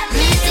let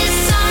me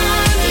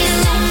disarm you.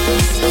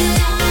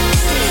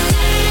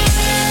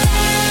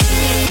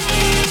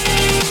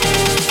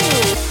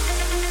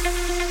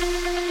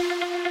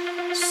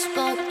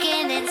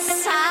 Spoken in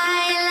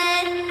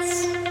silence,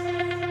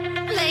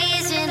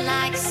 blazing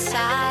like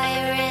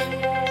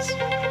sirens.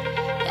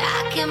 I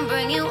can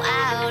bring you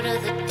out of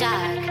the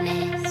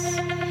darkness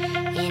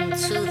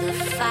into the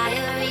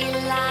fiery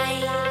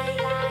light.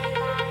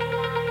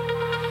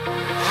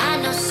 I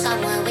know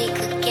somewhere we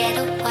could get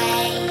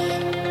away.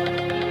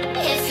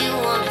 If you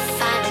wanna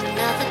find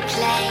another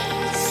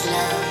place,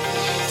 love,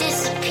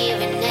 disappear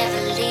and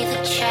never leave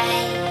a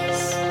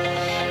trace.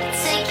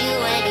 Take you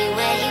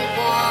anywhere you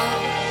want.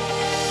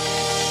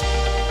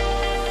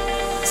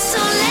 So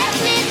let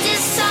me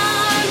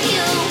disarm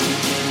you.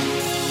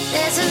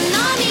 There's an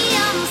army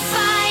I'm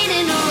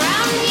fighting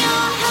around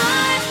your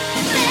heart.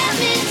 Let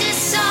me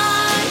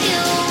disarm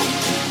you.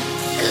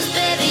 'Cause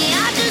baby,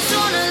 I just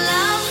wanna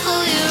love who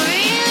you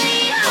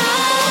really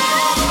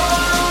are.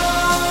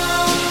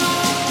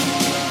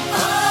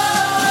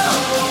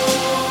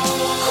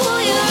 Who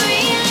you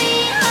really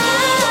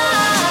are.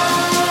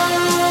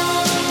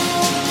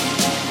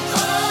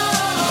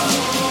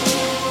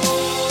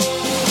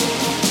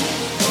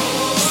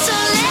 So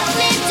let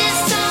me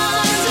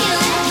disarm you.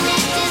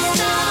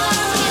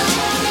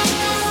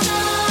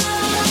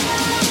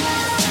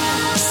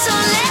 So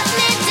let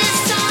me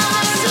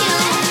disarm you.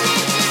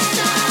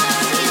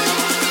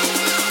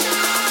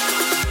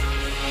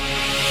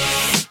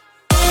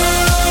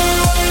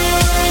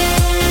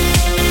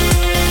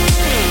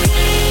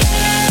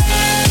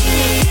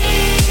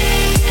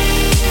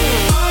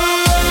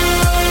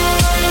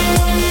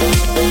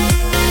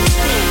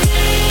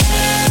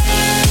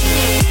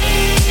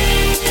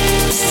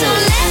 So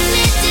let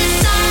me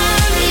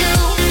disarm you.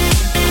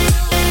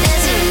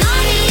 There's an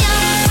army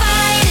I'm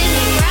fighting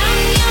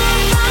around your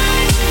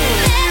heart.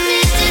 Let me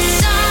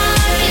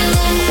disarm you.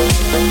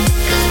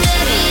 'Cause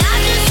baby, I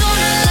just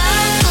wanna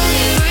love who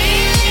you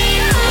really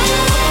are.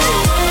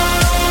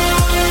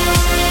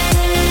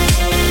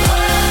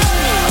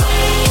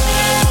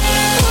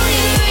 Who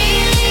you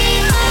really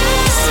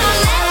are. So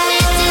let me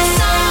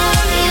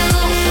disarm you.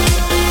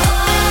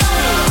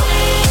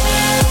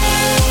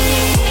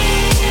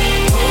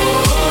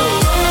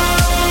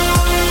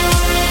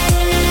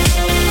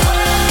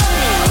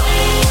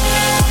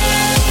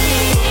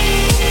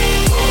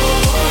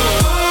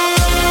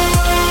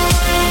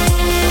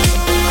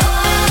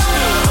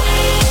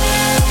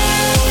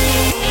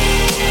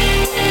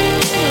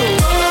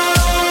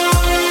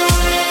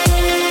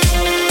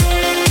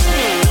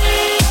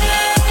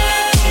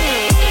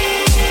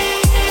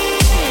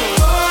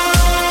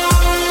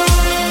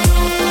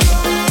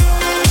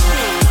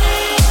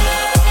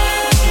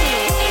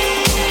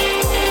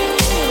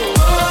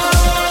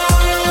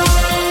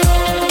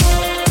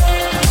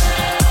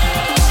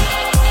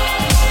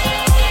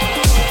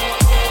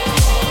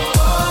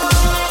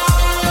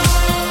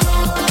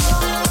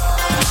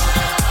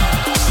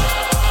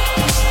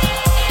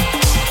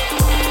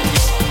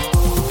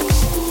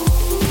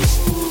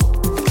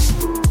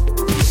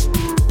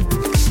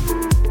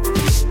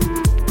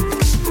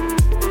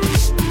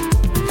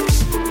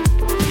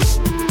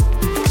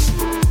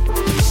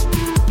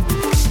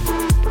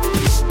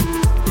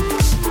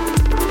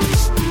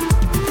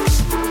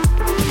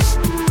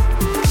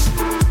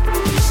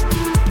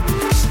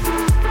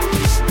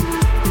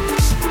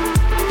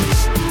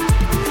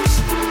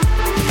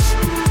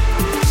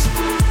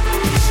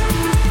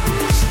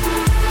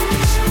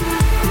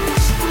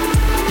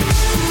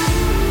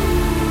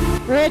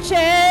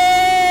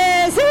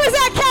 Riches! Who was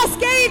at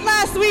Cascade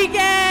last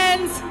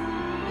weekend?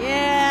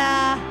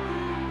 Yeah.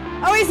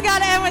 Always got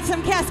to end with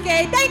some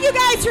Cascade. Thank you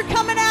guys for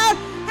coming out.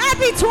 Happy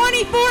Happy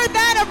 24th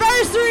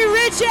anniversary,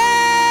 Riches!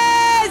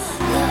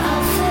 The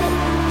outfit,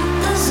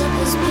 the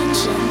zipper's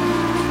pinching.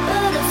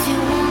 But if you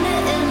want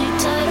it any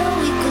tighter,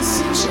 we could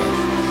cinch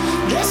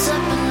it. Dress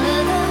up in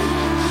leather,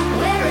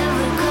 wear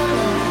every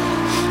color.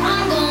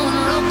 I'm going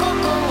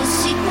rococo with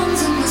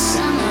sequins in the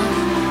summer.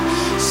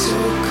 So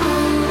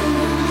come,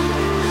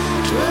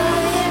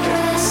 twirl your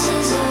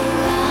dresses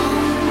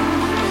around.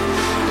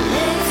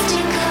 Lift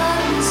your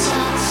curtains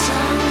out,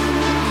 son,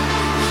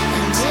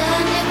 and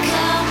turn your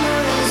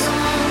cameras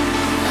on.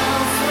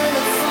 Out for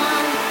the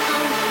fun.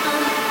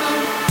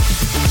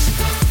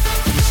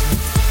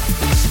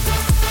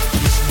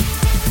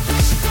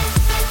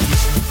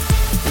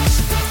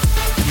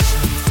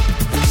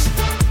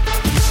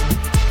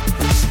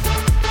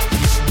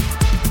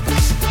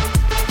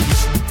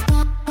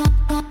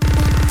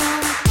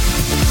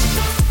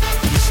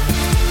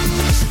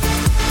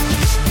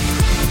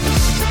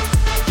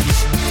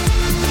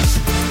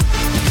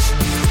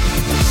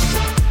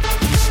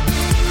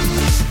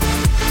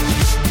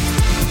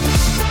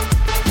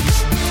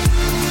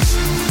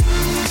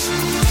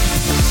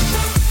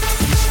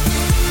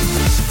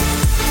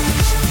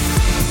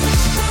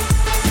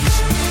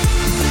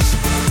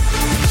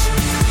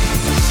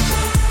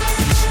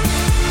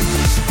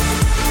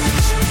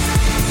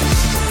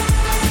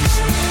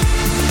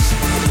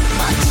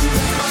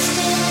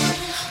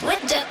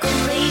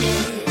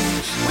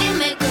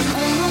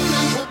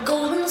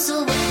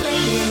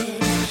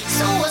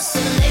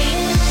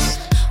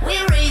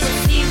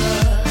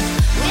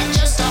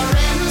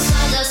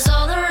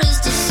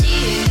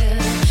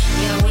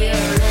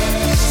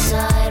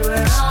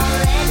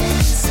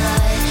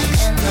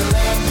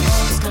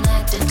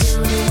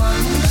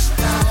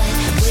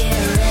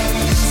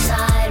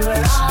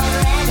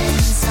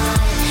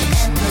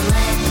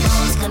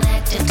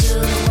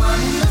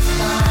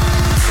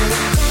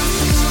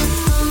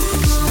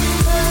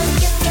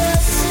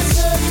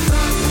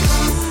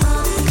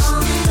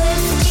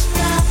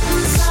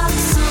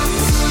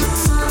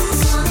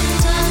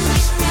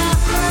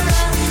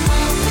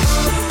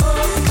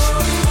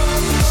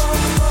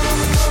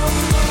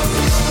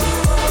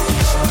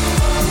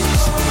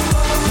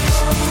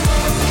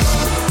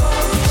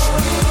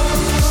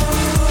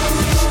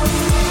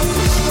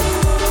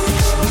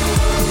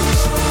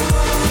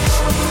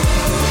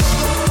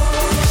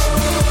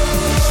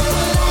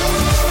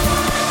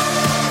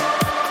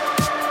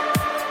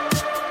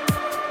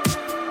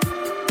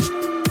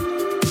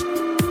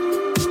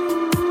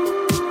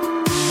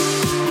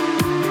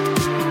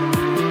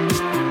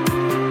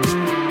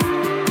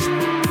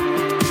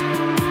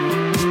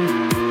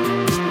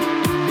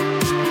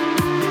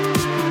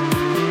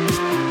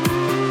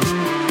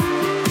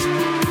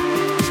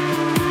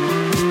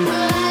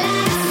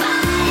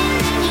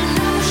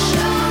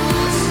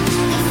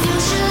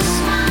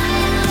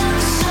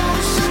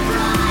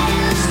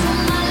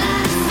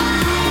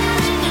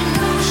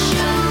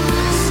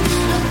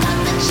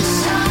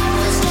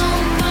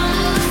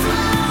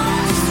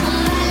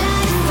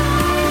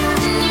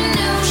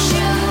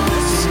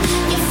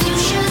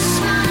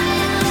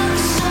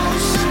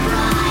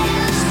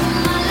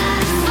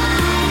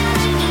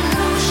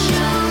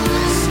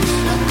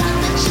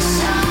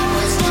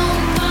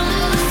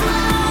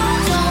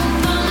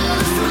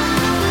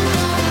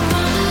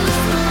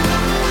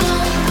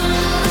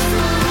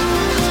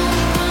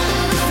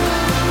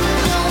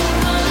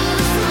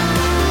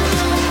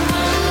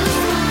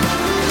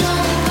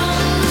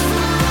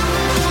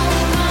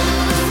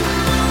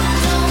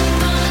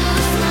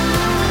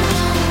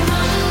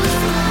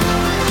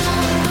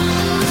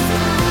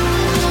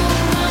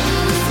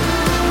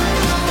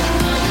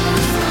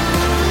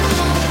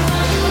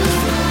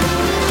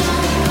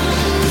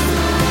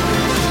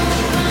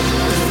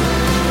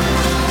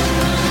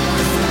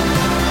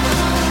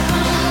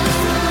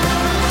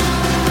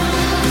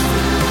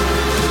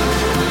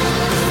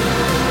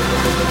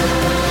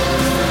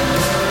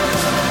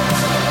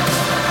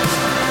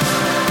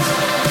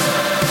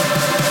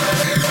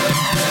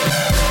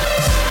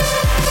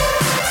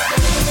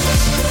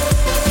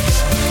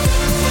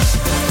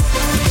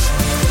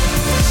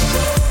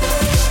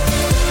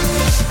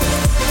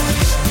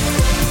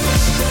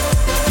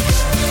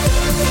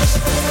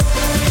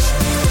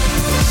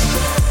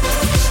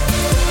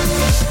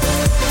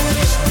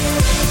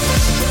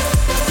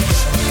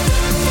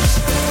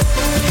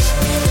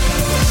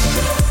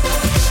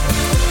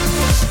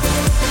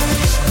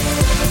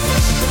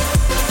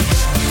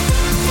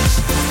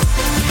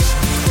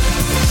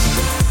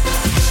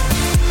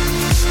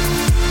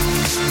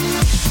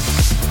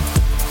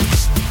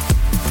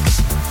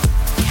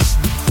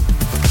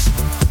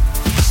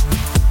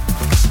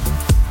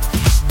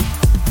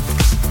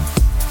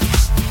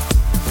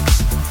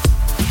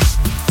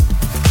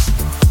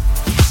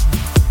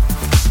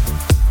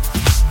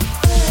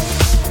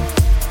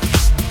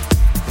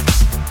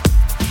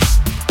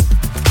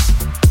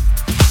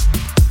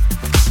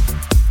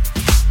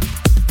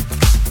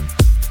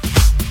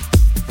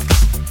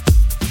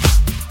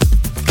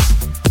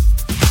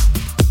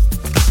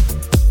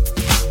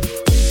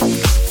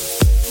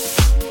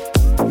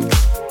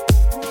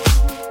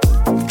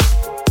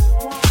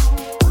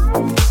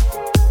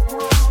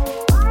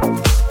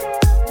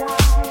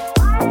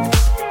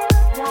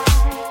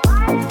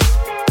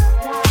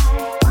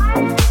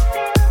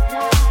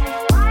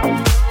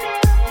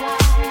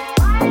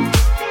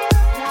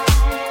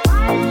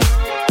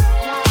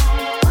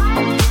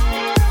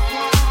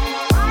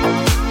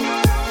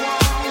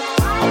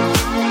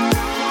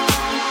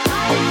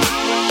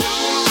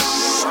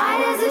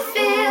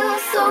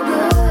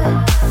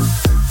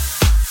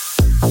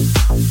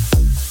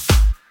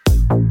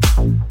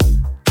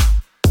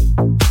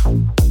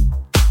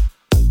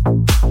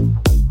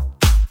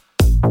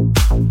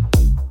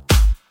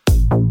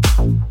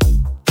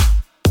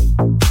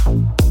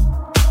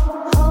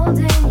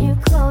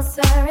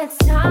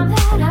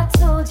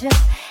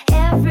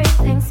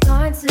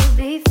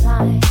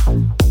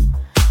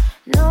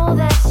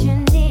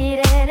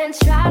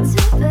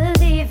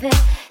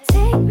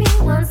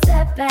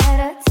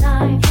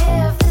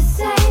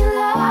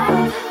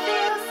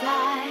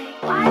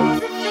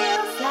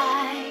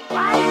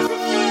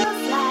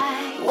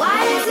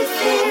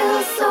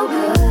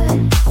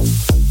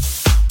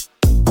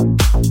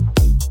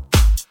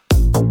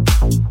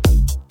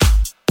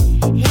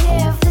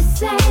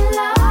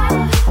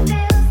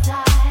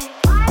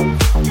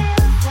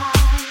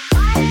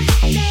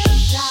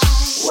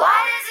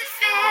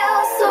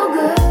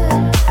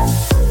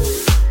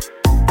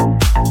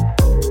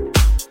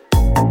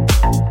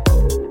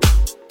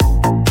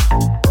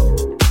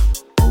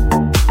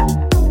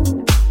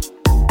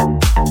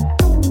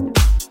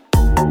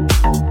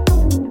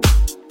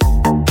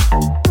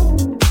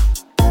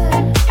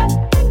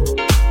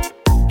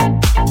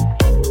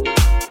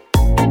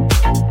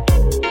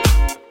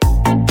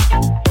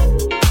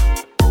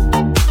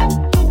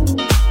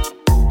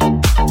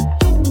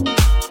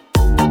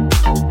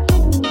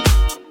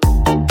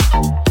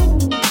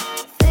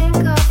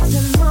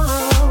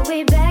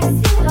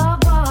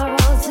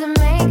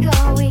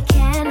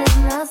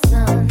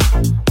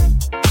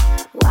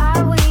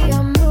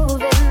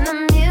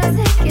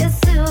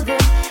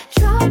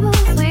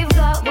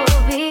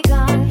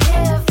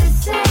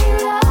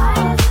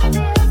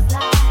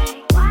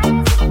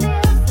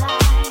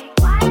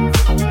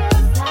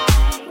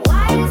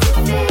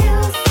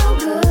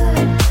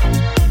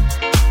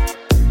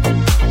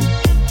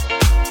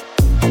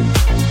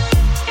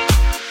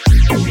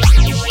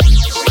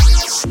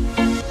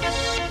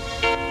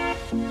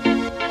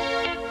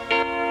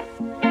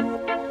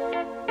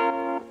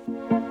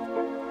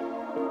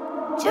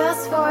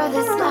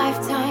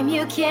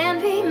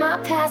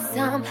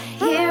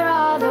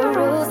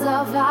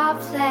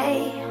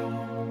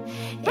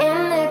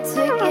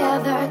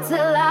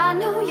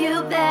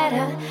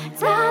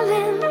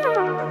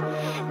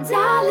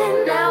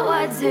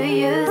 do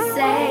you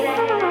say?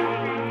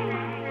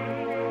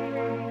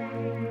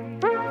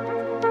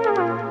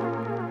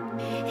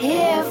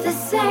 If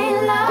this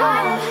ain't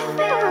love,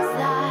 feels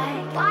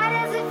like. Why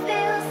does it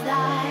feel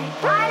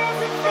like? Why does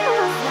it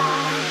feel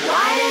like?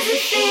 Why does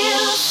it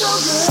feel so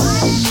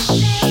good?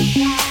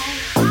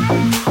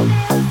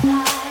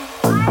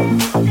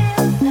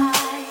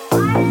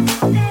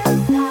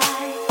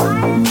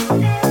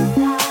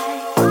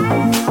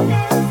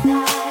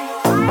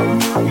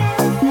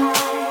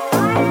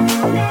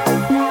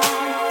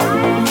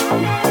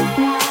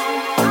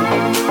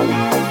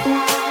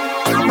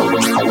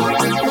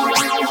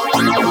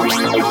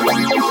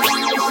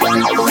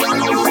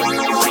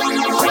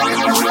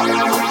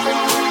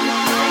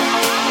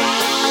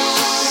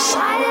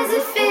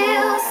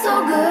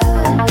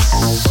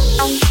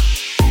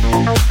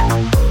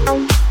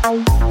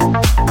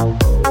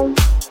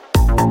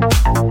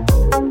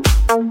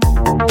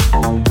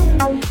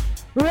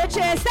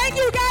 Thank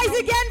you guys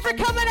again for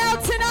coming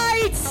out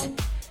tonight.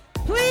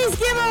 Please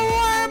give a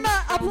warm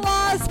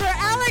applause for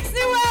Alex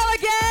Newell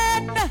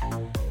again.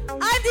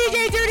 I'm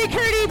DJ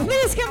KURTY.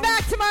 Please come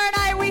back tomorrow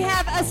night. We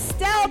have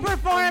Estelle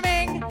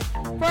performing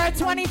for our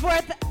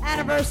 24th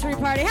anniversary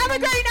party. Have a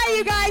great night,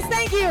 you guys.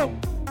 Thank you.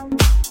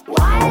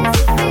 Why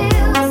does it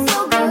feel